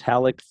that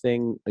metallic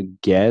thing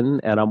again,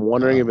 and I'm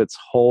wondering if it's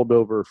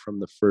holdover from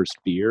the first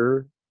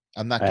beer.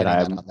 I'm not getting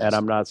that on this. And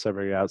I'm not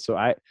severing it out. So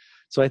I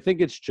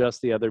think it's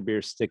just the other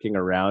beer sticking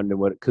around, and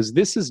because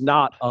this is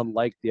not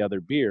unlike the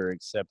other beer,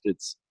 except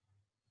it's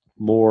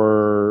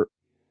more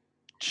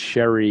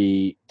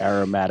cherry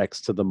aromatics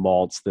to the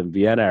malts than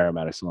Vienna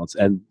aromatics to malts.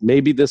 And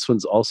maybe this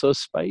one's also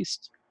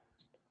spiced.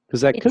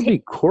 Because that could be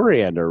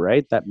coriander,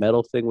 right? That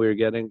metal thing we were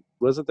getting.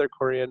 Wasn't there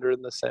coriander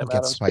in the Sam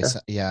Adams spice?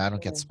 Yeah, I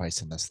don't get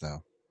spice in this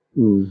though.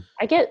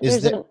 I get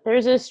there's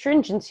a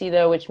astringency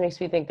though, which makes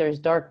me think there's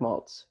dark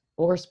malts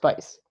or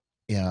spice.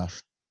 Yeah.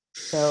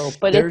 So,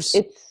 but there's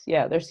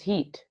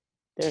heat.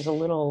 There's a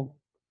little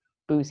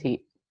booze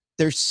heat.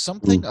 There's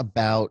something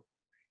about,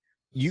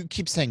 you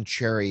keep saying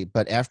cherry,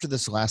 but after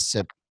this last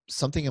sip,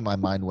 something in my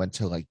mind went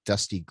to like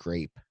dusty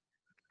grape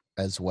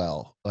as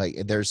well. Like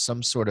there's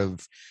some sort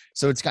of,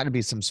 so it's got to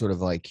be some sort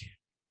of like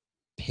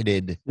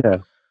pitted.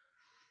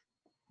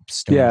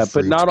 Yeah,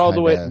 but not all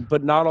the way.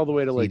 But not all the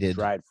way to like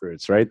dried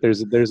fruits, right?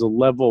 There's a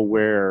level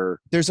where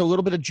there's a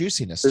little bit of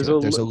juiciness. There's a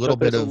little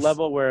bit of a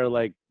level where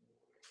like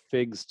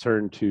figs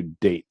turn to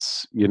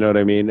dates. You know what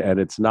I mean? And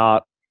it's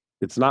not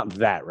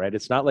that, right?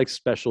 It's not like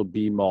special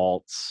bee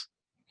malts,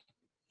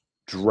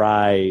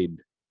 dried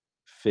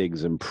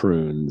figs and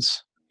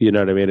prunes. You know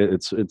what I mean?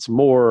 It's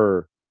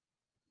more,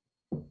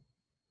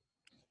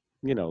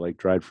 like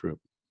dried fruit.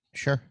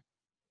 Sure.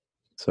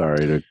 Sorry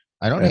to.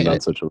 I don't hate it.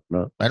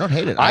 I don't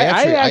hate it.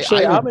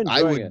 I'm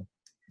enjoying it.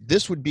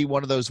 This would be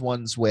one of those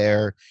ones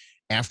where,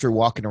 after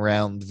walking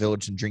around the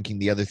village and drinking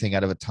the other thing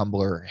out of a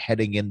tumbler,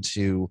 heading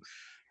into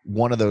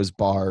one of those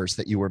bars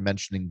that you were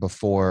mentioning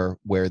before,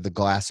 where the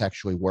glass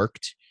actually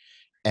worked,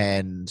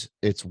 and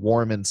it's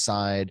warm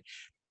inside.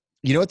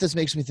 You know what this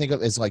makes me think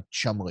of is like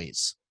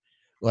Chumley's.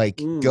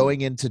 Like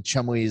going into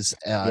Chumley's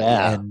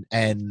and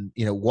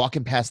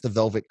walking past the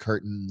velvet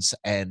curtains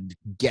and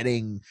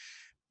getting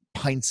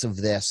pints of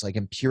this, like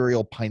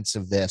imperial pints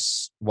of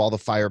this, while the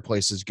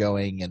fireplace is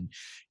going and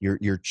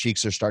your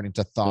cheeks are starting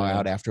to thaw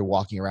out after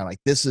walking around.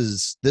 Like this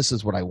is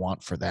what I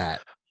want for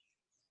that.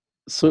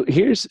 So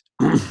here's,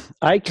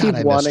 I keep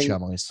wanting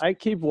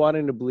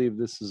to believe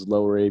this is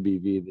lower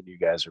ABV than you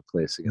guys are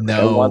placing it.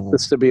 No, I want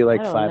this to be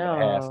like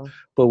 5.5.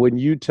 But when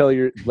you tell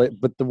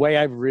but the way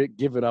I've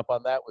given up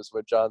on that was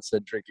when John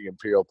said drinking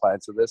imperial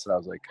pints of this, and I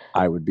was like,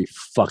 I would be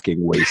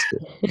fucking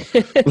wasted.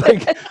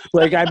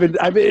 like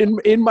I've been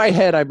in my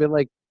head, I've been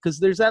like, because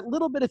there's that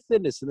little bit of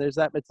thinness and there's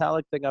that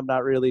metallic thing I'm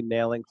not really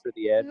nailing for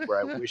the end, where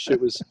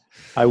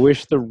I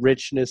wish the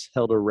richness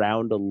held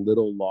around a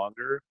little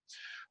longer.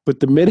 But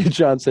the minute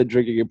John said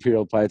drinking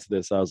imperial pints of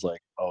this, I was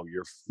like, "Oh,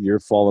 you're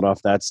falling off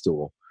that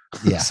stool."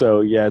 Yeah. So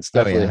yeah, it's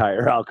definitely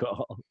higher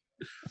alcohol.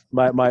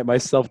 My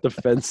self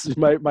defense,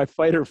 my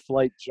fight or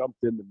flight jumped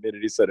in the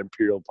minute he said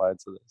imperial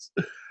pints of this.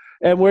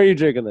 And where are you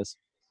drinking this?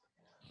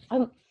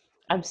 I'm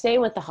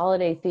staying with the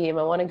holiday theme.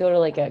 I want to go to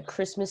like a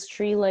Christmas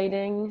tree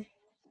lighting,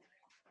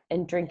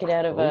 and drink it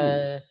out of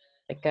a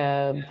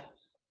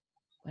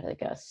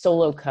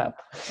solo cup.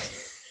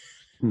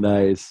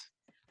 Nice.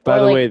 By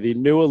the way, the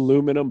new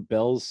aluminum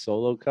Ball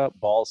Solo Cup,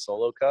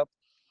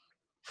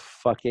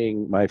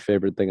 fucking my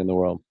favorite thing in the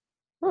world.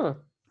 Huh.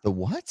 The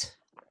what?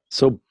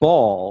 So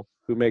Ball,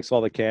 who makes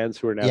all the cans,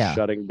 who are now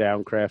shutting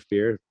down craft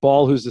beer.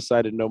 Ball, who's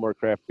decided no more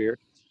craft beer,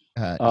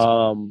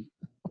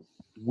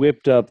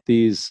 whipped up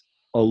these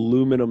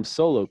aluminum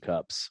Solo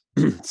Cups,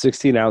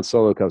 16-ounce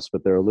Solo Cups,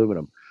 but they're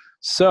aluminum.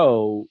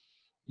 So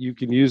you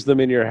can use them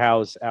in your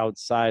house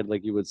outside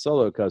like you would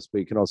Solo Cups, but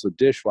you can also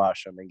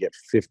dishwash them and get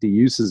 50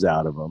 uses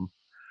out of them.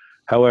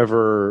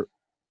 However,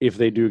 if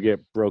they do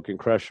get broken,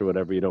 crushed, or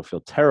whatever, you don't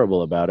feel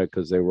terrible about it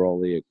because they were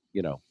only,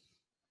 a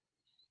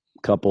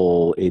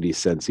couple 80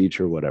 cents each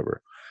or whatever.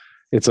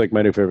 It's like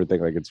my new favorite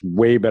thing. Like, it's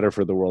way better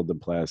for the world than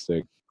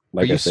plastic.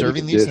 Like, are you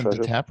serving these in the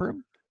tap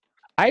room?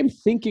 I'm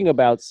thinking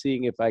about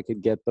seeing if I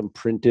could get them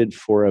printed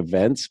for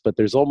events, but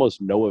there's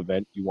almost no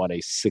event you want a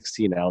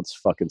 16-ounce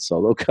fucking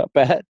Solo Cup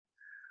at.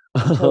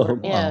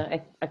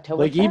 October.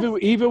 Like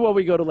even when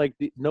we go to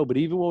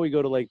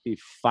the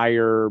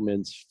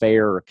fireman's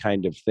fair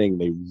kind of thing,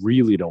 they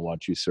really don't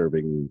want you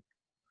serving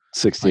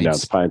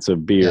 16-ounce pints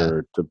of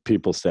beer to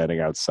people standing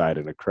outside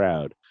in a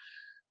crowd.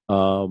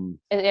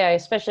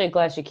 Especially a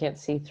glass you can't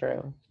see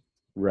through.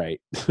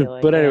 Right.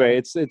 But anyway,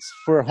 it's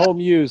for home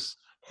use.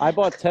 I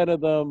bought 10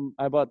 of them.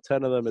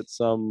 At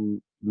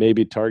some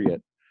maybe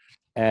Target,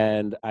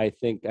 and I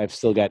think I've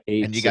still got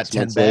 8. And you got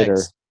 10 bags. Later.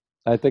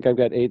 I think I've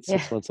got 8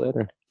 6 months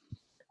later.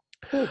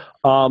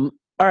 All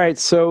right,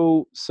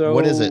 so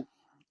what is it?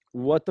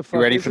 What the fuck?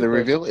 You ready for the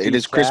reveal? It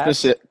is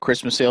Christmas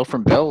ale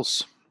from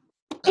Bell's.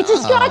 It's a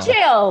Scotch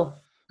ale.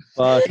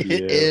 Fuck you.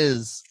 It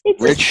is.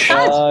 Rich.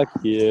 Fuck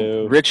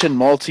you. Rich and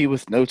malty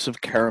with notes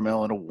of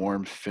caramel and a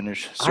warm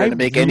finish. Certain to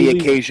make any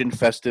occasion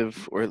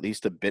festive or at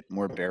least a bit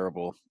more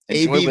bearable.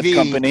 Enjoy ABV. with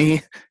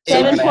company.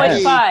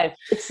 7.5.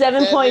 It's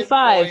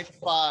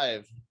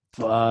 7.5.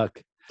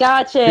 Fuck.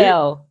 Scotch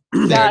ale.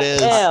 There it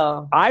is.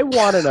 I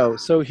want to know.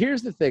 So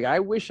here's the thing. I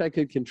wish I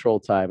could control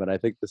time, and I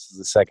think this is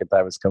the second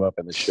time it's come up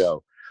in the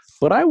show.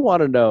 But I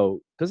want to know,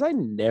 because I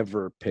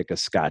never pick a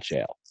Scotch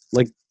ale.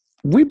 Like,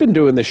 we've been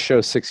doing this show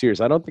 6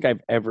 years. I don't think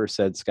I've ever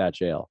said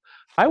Scotch ale.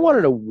 I want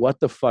to know what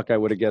the fuck I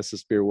would have guessed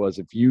this beer was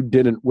if you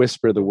didn't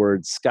whisper the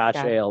word Scotch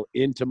ale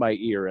into my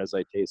ear as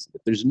I tasted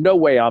it. There's no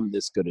way I'm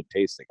this good at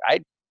tasting. I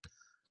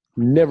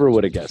never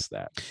would have guessed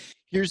that.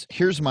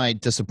 Here's my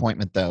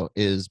disappointment, though,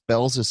 is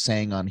Bell's is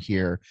saying on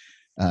here,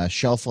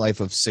 shelf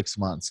life of 6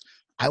 months.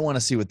 I want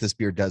to see what this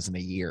beer does in a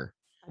year.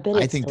 I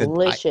bet it's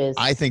delicious.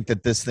 I think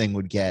that this thing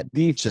would get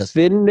the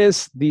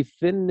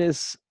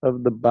thinness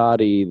of the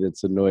body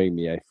that's annoying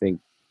me, I think,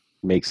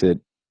 makes it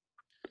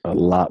a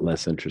lot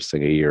less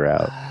interesting a year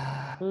out.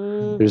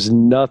 There's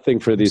nothing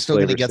for these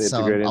flavors to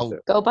integrate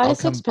into. Go buy a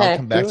six-pack. I'll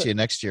come back to you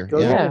next year. Go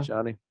get it,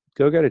 Johnny.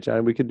 Go get it,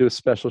 Johnny. We could do a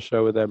special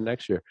show with them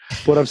next year.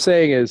 What I'm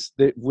saying is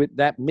that with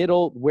that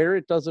middle, where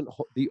it doesn't,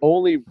 the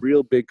only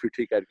real big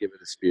critique I'd give of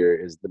this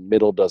beer is the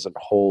middle doesn't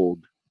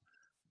hold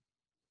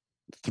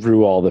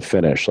through all the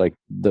finish. Like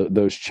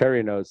those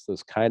cherry notes,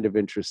 those kind of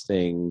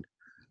interesting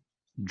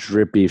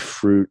drippy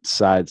fruit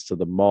sides to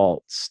the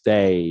malt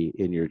stay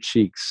in your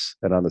cheeks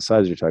and on the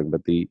sides you're talking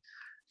about.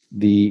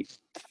 The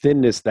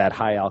thinness that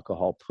high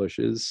alcohol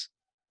pushes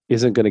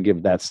isn't going to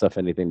give that stuff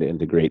anything to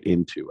integrate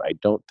into. I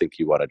don't think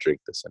you want to drink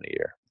this in a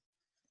year.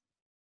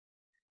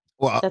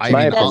 Well,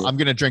 I'm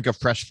going to drink a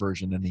fresh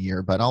version in a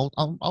year, but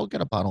I'll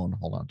get a bottle and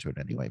hold on to it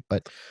anyway.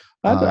 But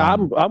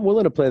I'm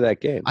willing to play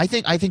that game. I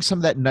think some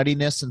of that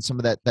nuttiness and some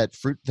of that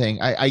fruit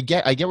thing. I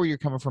get where you're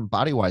coming from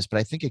body wise, but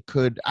I think it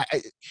could.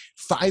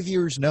 5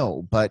 years,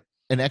 no, but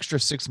an extra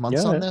 6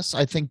 months on this,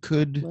 I think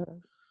could. You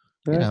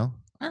know,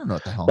 I don't know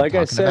what the hell. Like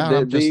I'm I said,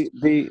 about. the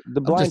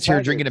blind I'm just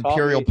here drinking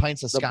imperial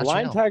pints of Scotch. The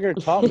blind tiger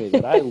taught me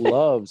that I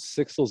love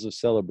sixels of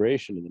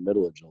celebration in the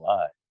middle of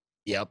July.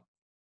 Yep.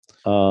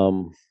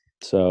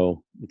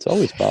 So it's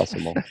always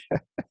possible.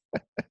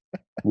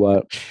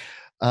 What?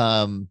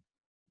 I'm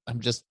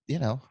just,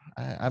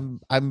 I'm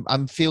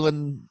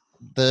feeling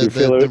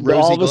the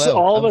rosy glow.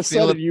 All of a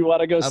sudden you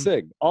want to go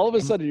sing. All of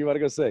a sudden you want to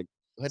go sing.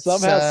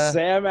 Somehow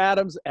Sam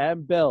Adams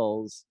and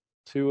Bells,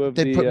 two of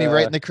they put me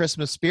right in the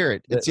Christmas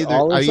spirit. It's either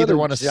I either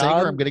want to sing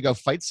or I'm going to go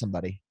fight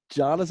somebody.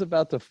 John is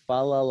about to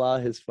fa-la-la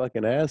his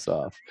fucking ass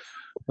off.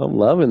 I'm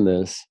loving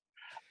this.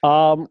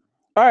 All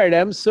right,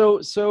 Em.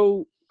 So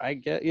I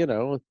get,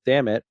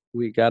 damn it,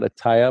 we got to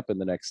tie up in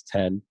the next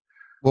 10.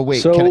 Well,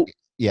 wait.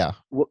 Yeah.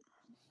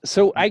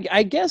 So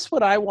I guess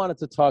what I wanted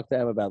to talk to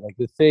Em about, like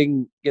the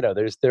thing,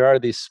 there are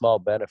these small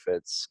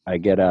benefits I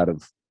get out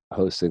of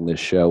hosting this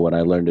show when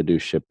I learn to do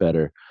shit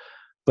better.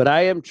 But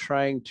I am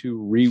trying to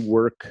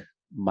rework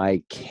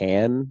my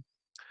can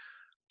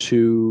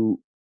to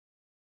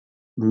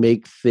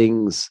make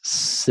things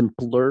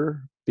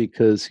simpler.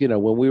 Because,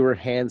 when we were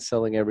hand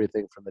selling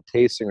everything from the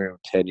tasting room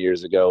 10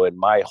 years ago, and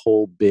my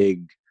whole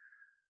big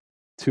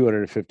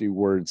 250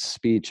 word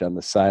speech on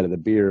the side of the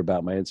beer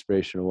about my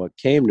inspiration and what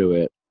came to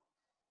it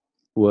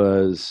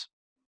was,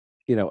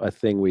 a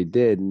thing we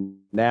did.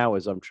 Now,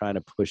 as I'm trying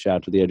to push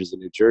out to the edges of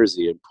New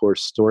Jersey and poor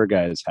store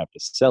guys have to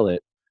sell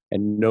it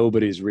and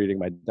nobody's reading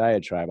my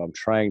diatribe, I'm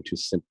trying to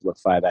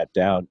simplify that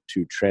down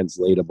to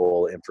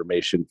translatable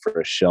information for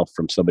a shelf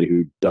from somebody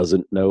who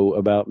doesn't know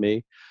about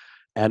me.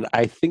 And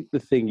I think the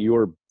thing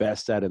you're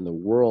best at in the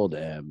world,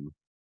 Em,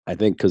 I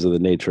think because of the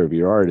nature of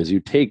your art, is you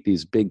take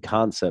these big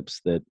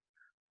concepts that,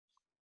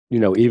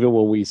 even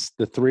when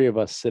the three of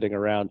us sitting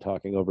around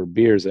talking over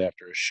beers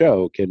after a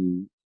show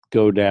can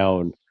go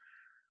down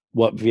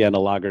what Vienna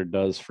Lager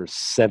does for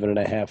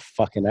 7.5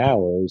 fucking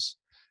hours.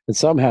 And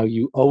somehow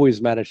you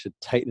always manage to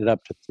tighten it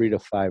up to 3 to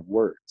 5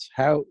 words.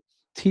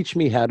 Teach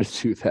me how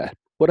to do that.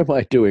 What am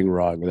I doing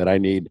wrong that I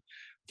need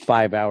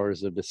 5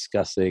 hours of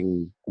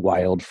discussing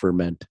wild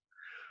ferment?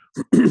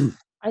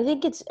 I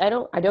think I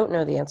don't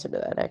know the answer to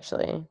that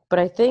actually, but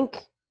I think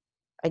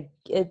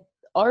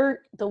art,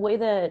 the way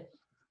that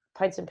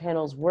Pints and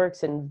Panels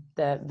works and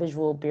that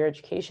visual beer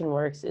education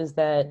works is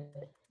that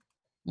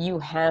you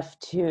have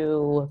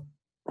to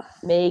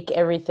make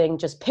everything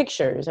just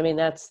pictures. I mean,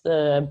 that's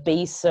the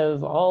base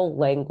of all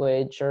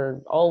language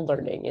or all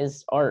learning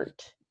is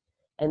art.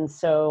 And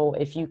so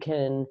if you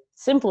can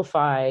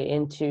simplify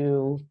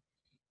into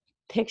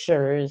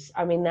pictures,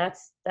 I mean,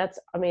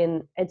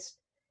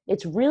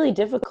 it's really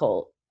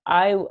difficult.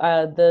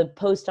 The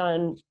post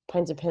on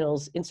Pints and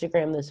Panels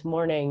Instagram this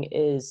morning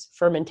is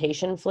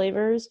fermentation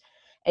flavors,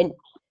 and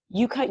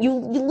you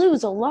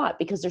lose a lot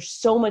because there's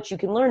so much you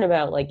can learn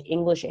about, like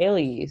English ale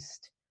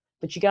yeast,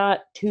 but you got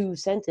 2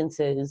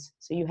 sentences,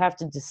 so you have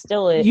to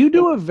distill it. You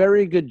do a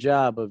very good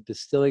job of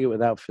distilling it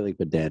without feeling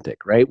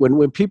pedantic, right?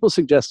 When people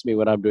suggest to me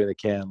when I'm doing the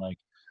can, like,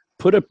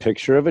 put a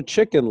picture of a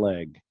chicken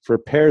leg for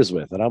pairs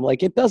with, and I'm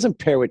like, it doesn't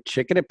pair with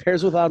chicken, it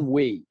pairs with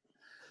ennui.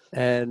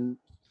 And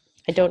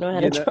I don't know how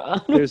to draw.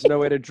 There's no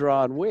way to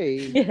draw on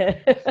Wade. Yeah.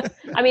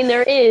 I mean,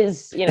 there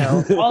is,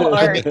 all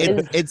art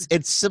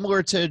it's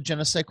similar to Je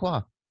ne sais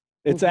quoi.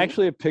 It's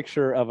actually a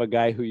picture of a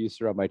guy who used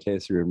to run my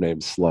tasting room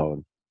named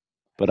Sloan.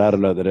 But I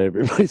don't know that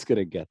everybody's going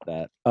to get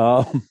that.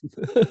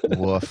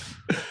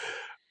 Woof.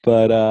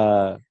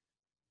 But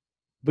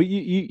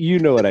you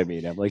know what I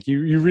mean. I'm like,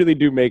 you really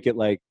do make it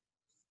like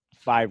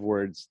 5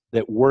 words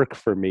that work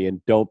for me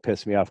and don't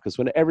piss me off, because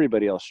when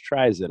everybody else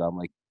tries it, I'm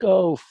like,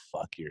 go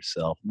fuck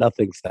yourself.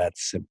 Nothing's that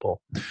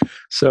simple.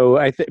 So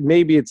I think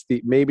maybe it's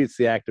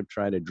the act of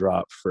trying to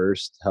draw it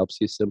first helps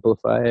you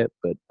simplify it.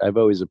 But I've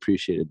always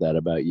appreciated that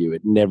about you.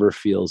 It never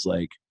feels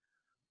like,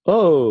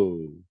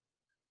 oh,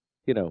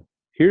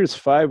 here's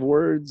 5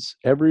 words.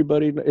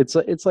 Everybody, it's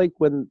like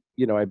when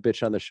I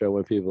bitch on the show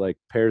when people like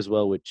pairs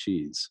well with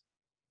cheese,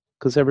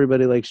 because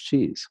everybody likes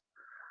cheese.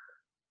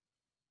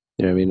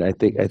 You know what I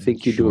mean? I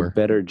think you do a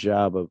better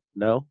job of.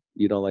 No,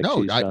 you don't like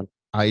cheese, Sean?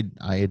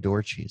 I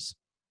adore cheese.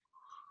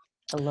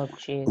 I love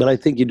cheese. But I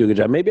think you do a good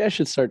job. Maybe I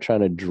should start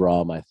trying to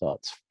draw my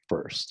thoughts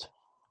first.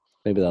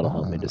 Maybe that'll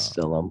help me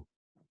distill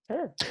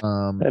them.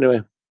 Sure.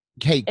 Anyway.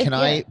 Hey, can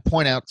I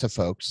point out to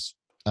folks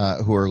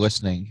who are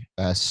listening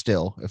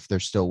still, if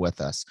they're still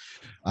with us,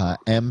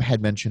 Em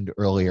had mentioned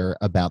earlier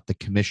about the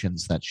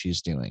commissions that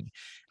she's doing.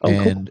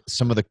 And cool.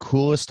 Some of the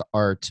coolest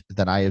art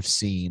that I have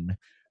seen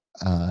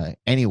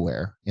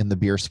anywhere in the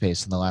beer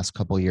space in the last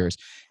couple of years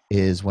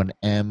is when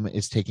Em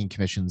is taking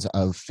commissions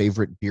of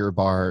favorite beer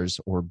bars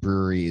or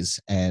breweries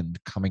and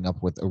coming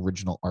up with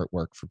original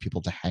artwork for people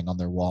to hang on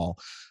their wall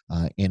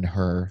in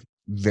her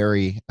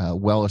very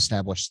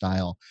well-established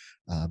style,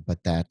 but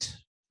that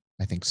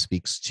I think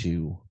speaks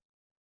to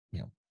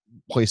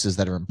places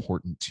that are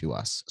important to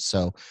us.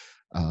 So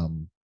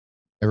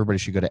everybody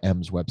should go to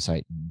Em's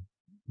website and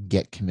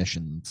get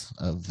commissions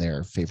of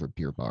their favorite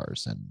beer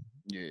bars and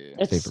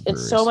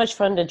it's so much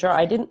fun to draw.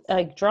 I didn't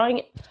like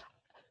drawing.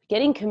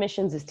 Getting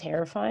commissions is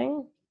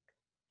terrifying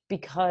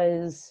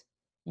because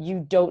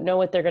you don't know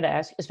what they're going to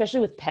ask,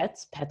 especially with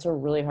pets. Pets are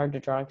really hard to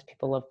draw because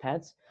people love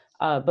pets.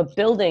 But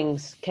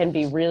buildings can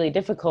be really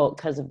difficult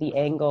because of the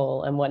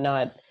angle and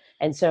whatnot.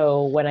 And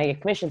so when I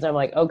get commissions, I'm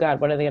like, oh God,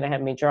 what are they going to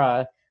have me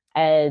draw?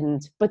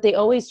 But they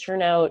always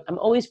turn out, I'm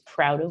always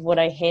proud of what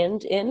I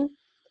hand in.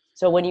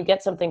 So when you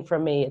get something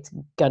from me, it's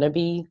going to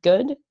be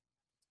good.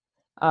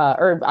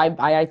 Or I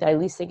at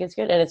least think it's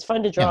good. And it's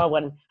fun to draw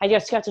when I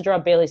just got to draw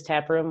Bailey's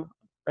Tap Room.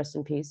 Rest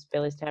in peace,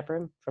 Bailey's Tap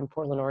Room from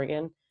Portland,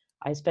 Oregon.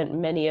 I spent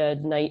many a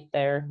night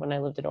there when I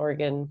lived in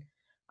Oregon.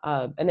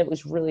 And it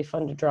was really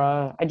fun to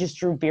draw. I just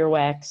drew beer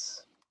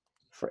wax.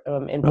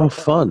 In Brooklyn.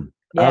 Fun.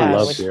 Yeah, I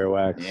love beer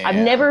wax. Yeah. I've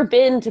never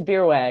been to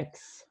beer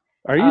wax.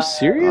 Are you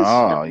serious?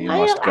 Oh, you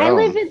must go.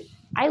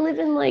 I live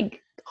in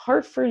like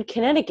Hartford,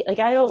 Connecticut. Like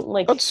I don't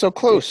like. That's so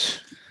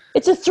close.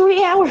 It's a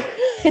 3-hour.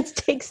 It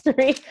takes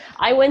 3.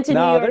 I went to New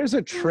York. There's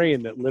a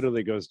train that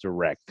literally goes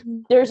direct.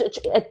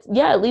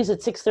 It leaves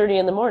at 6:30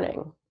 in the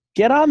morning.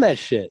 Get on that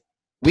shit.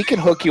 We can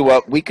hook you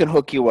up. We can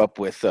hook you up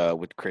with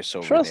Chris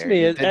over Trust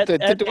there. Trust me.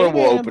 The door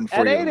will open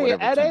for you.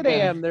 At 8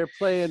 a.m., they're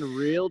playing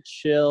real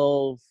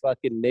chill,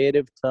 fucking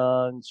native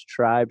tongues,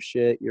 tribe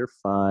shit. You're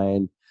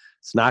fine.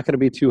 It's not going to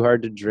be too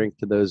hard to drink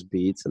to those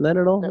beats, and then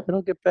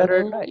it'll get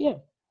better. Yeah.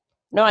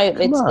 No,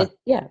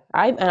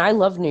 I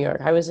love New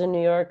York. I was in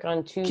New York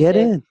on Tuesday. Get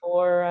in.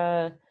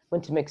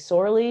 Went to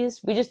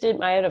McSorley's.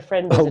 I had a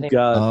friend visiting. Oh,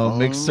 God. Oh,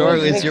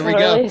 McSorley's. Here we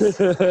go.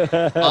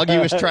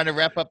 Augie was trying to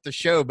wrap up the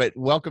show, but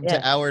welcome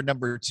to hour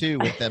number 2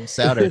 with them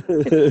Souter.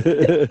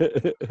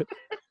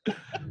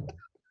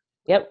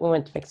 Yep, we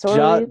went to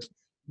McSorley's.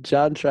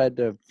 John tried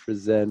to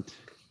present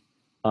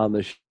on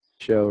the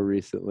show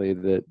recently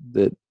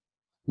that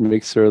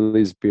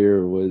McSorley's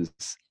beer was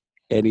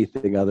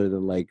anything other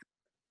than like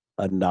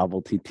a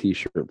novelty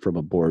T-shirt from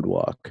a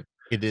boardwalk.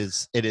 It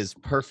is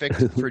perfect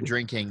for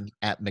drinking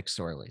at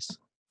McSorley's.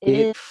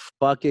 It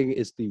fucking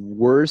is the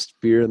worst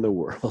beer in the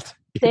world.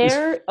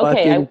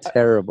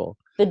 Terrible.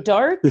 The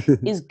dark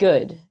is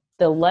good.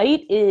 The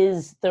light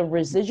is the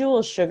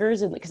residual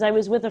sugars, because I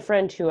was with a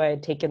friend who I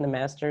had taken the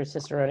master's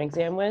Cicerone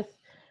exam with,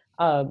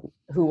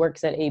 who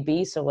works at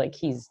AB. So like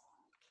he's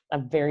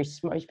very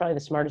smart. He's probably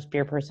the smartest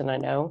beer person I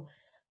know.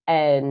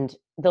 And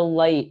the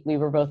light, we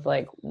were both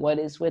like, what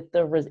is with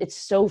it's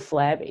so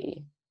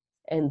flabby.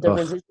 And the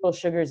residual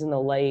sugars in the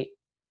light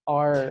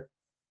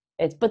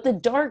but the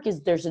dark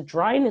there's a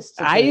dryness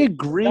to it. I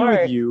agree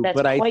with you,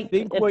 but I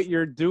think what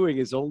you're doing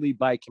is only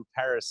by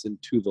comparison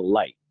to the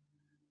light.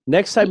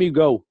 Next time you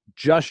go,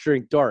 just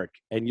drink dark,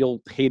 and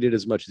you'll hate it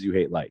as much as you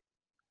hate light.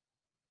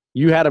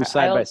 You had them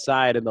side by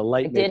side, and the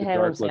light made the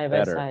dark look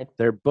better.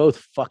 They're both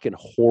fucking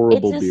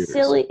horrible beers.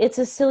 It's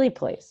a silly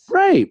place.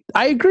 Right.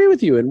 I agree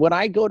with you. And when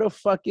I go to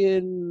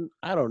fucking,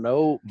 I don't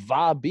know,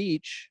 Va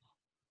Beach,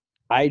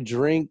 I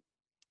drink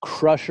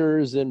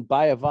Crushers and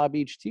buy a Va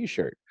Beach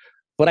t-shirt.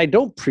 But I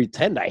don't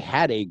pretend I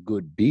had a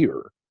good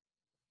beer.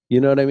 You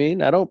know what I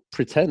mean? I don't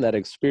pretend that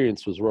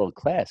experience was world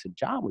class. And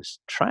John was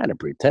trying to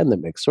pretend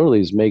that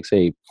McSorley's makes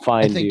a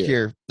fine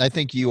beer. I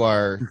think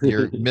you're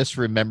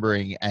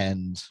misremembering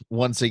and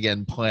once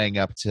again playing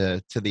up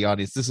to the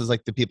audience. This is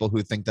like the people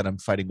who think that I'm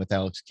fighting with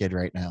Alex Kidd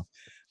right now.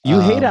 You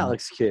hate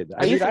Alex Kidd.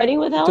 Are you fighting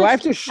with Alex? Do I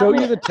have to show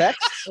you the text?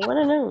 I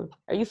want to know.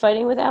 Are you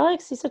fighting with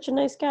Alex? He's such a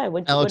nice guy.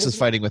 Alex is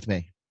fighting with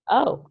me.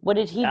 Oh, what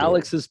did he do?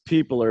 Alex's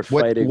people are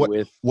fighting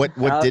with... What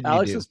did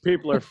Alex's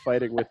people are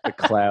fighting with the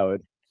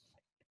cloud.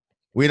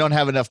 We don't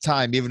have enough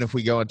time, even if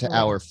we go into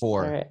hour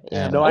 4. Right,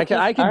 yeah. No, I can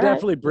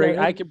definitely bring...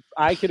 I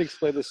can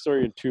explain the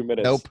story in 2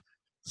 minutes. Nope.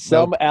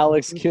 Some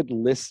Alex Kidd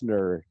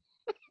listener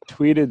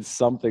tweeted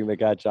something that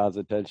got John's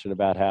attention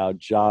about how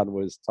John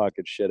was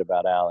talking shit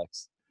about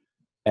Alex.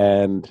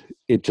 And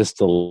it just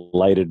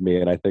delighted me,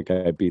 and I think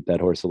I beat that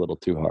horse a little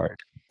too hard.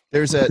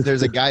 There's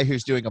a guy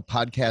who's doing a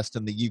podcast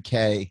in the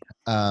UK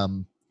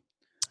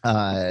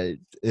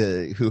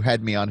who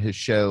had me on his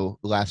show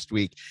last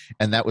week,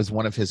 and that was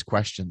one of his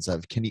questions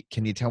of can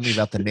you tell me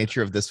about the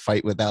nature of this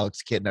fight with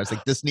Alex Kidd? And I was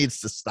like, this needs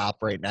to stop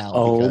right now.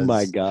 Oh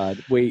my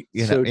God. Wait,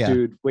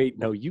 dude, wait,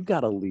 no, you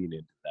gotta lean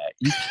into that.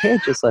 You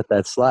can't just let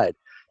that slide.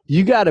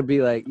 You gotta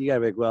be like,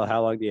 well,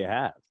 how long do you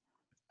have?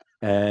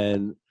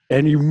 And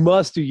you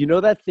must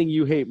do, that thing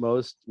you hate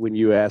most when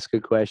you ask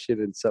a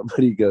question and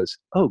somebody goes,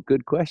 oh,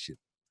 good question.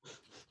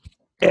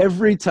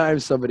 Every time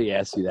somebody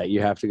asks you that,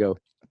 you have to go,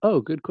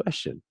 oh, good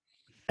question.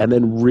 And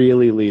then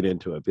really lean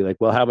into it. Be like,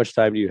 well, how much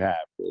time do you have?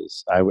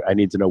 Because I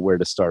need to know where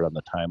to start on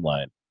the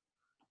timeline.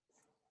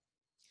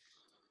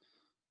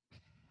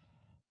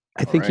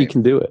 I think you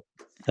can do it.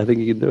 All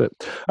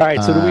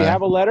right. So do we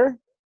have a letter?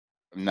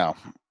 No.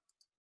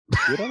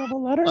 We don't have a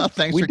letter? Well,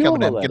 thanks for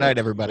coming in. Good night,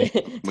 everybody.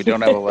 We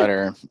don't have a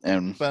letter,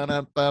 and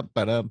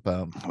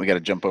we got to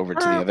jump over to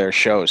the other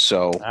show.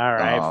 So, all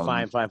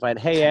right, fine.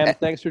 Hey, Em,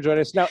 thanks for joining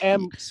us. Now,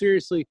 Em,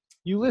 seriously,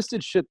 you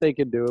listed shit they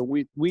can do, and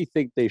we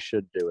think they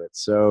should do it.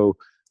 So,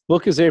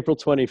 book is April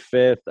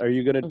 25th. Are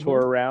you going to tour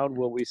around?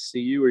 Will we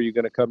see you? Are you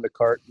going to come to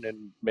Carton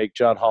and make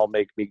John Hall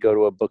make me go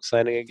to a book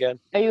signing again?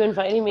 Are you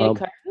inviting me to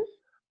Carton?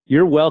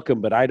 You're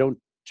welcome, but I don't.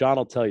 John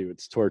will tell you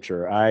it's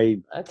torture. I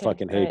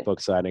fucking hate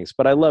book signings,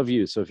 but I love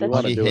you. So if you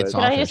want to do it,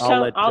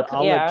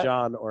 I'll let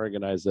John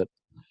organize it.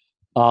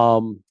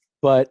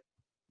 But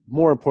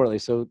more importantly,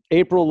 so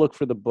April, look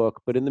for the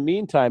book. But in the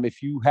meantime,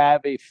 if you have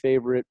a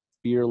favorite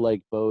beer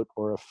like Boat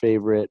or a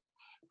favorite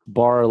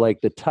bar like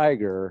the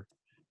Tiger,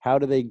 how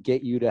do they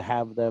get you to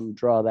have them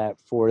draw that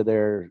for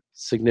their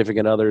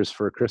significant others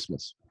for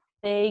Christmas?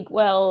 I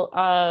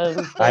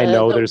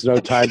know there's no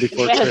time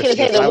before Christmas.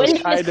 The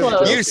window is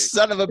closed. You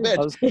son of a bitch.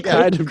 I was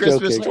kind of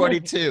Christmas joking.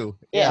 22.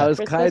 Yeah, I was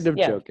kind of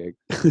joking.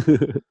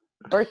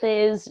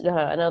 Birthdays,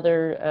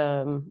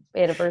 another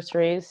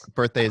anniversaries.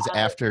 Birthdays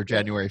after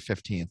January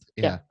 15th.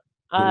 Yeah.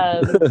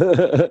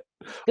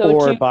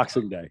 Or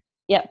Boxing Day.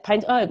 Yeah,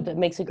 that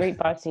makes a great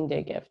Boxing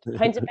Day gift.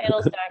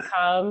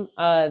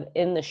 Pintsandpanels.com.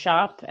 In the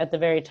shop at the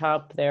very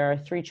top, there are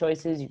 3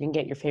 choices. You can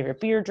get your favorite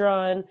beer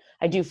drawn.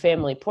 I do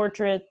family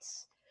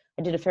portraits.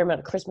 I did a fair amount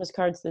of Christmas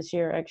cards this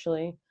year,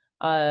 actually.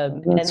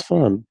 That's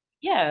fun.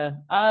 Yeah,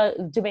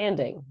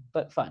 demanding,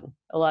 but fun.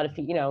 A lot of,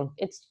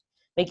 it's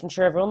making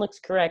sure everyone looks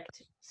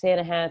correct.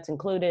 Santa hats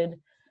included.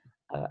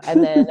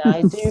 And then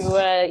I do,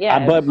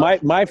 But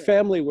my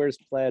family wears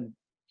plaid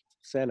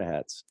Santa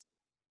hats.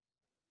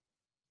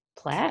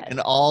 Plaid?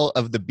 And all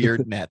of the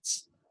beard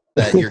nets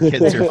that your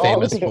kids are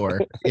famous for.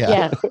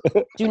 Yeah.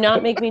 Do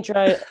not make me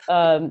try...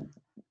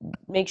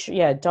 make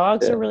sure,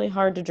 dogs are really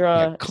hard to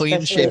draw. Yeah,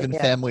 clean-shaven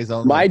families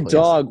only. My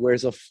dog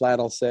wears a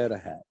flannel Santa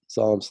hat. That's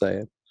all I'm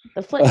saying.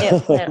 The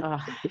flannel.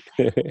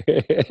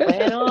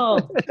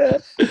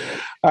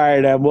 All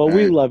right, well,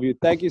 we love you.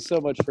 Thank you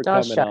so much for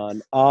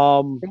coming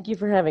on. Thank you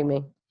for having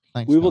me.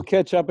 Thanks, we will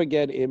catch up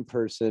again in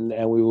person,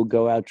 and we will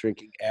go out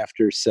drinking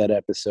after said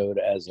episode,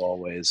 as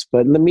always.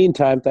 But in the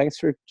meantime, thanks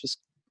for just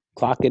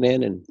clocking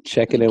in and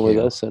checking in with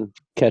us and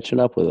catching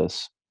up with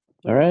us.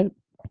 All right?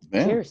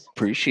 Yeah, cheers.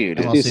 Appreciate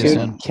it. See you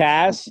soon.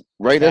 Cass,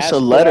 write us a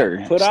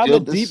letter. Put on the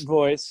deep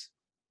voice.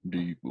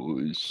 Deep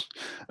voice.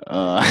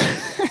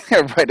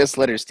 Write us a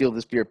letter.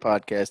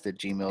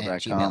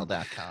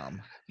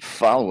 StealThisBeerPodcast@gmail.com.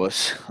 Follow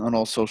us on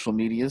all social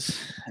medias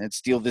at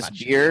Steal This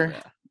Beer.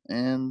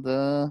 And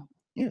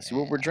see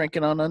what we're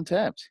drinking on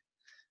Untapped.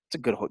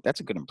 That's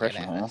a good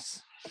impression, huh?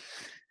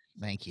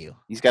 Thank you.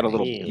 He's got a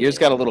little. Yours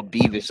got a little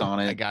Beavis on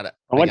it. I got it.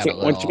 What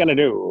you gonna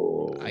do?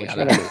 I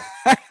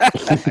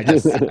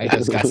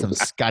just got some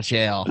Scotch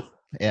ale.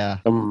 Yeah.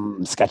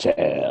 Scotch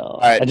ale.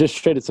 All right. I just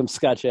traded some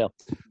Scotch ale.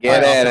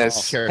 Get at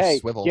us. Cheers, Hey,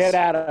 swivels. get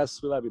at us.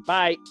 We love you.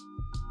 Bye.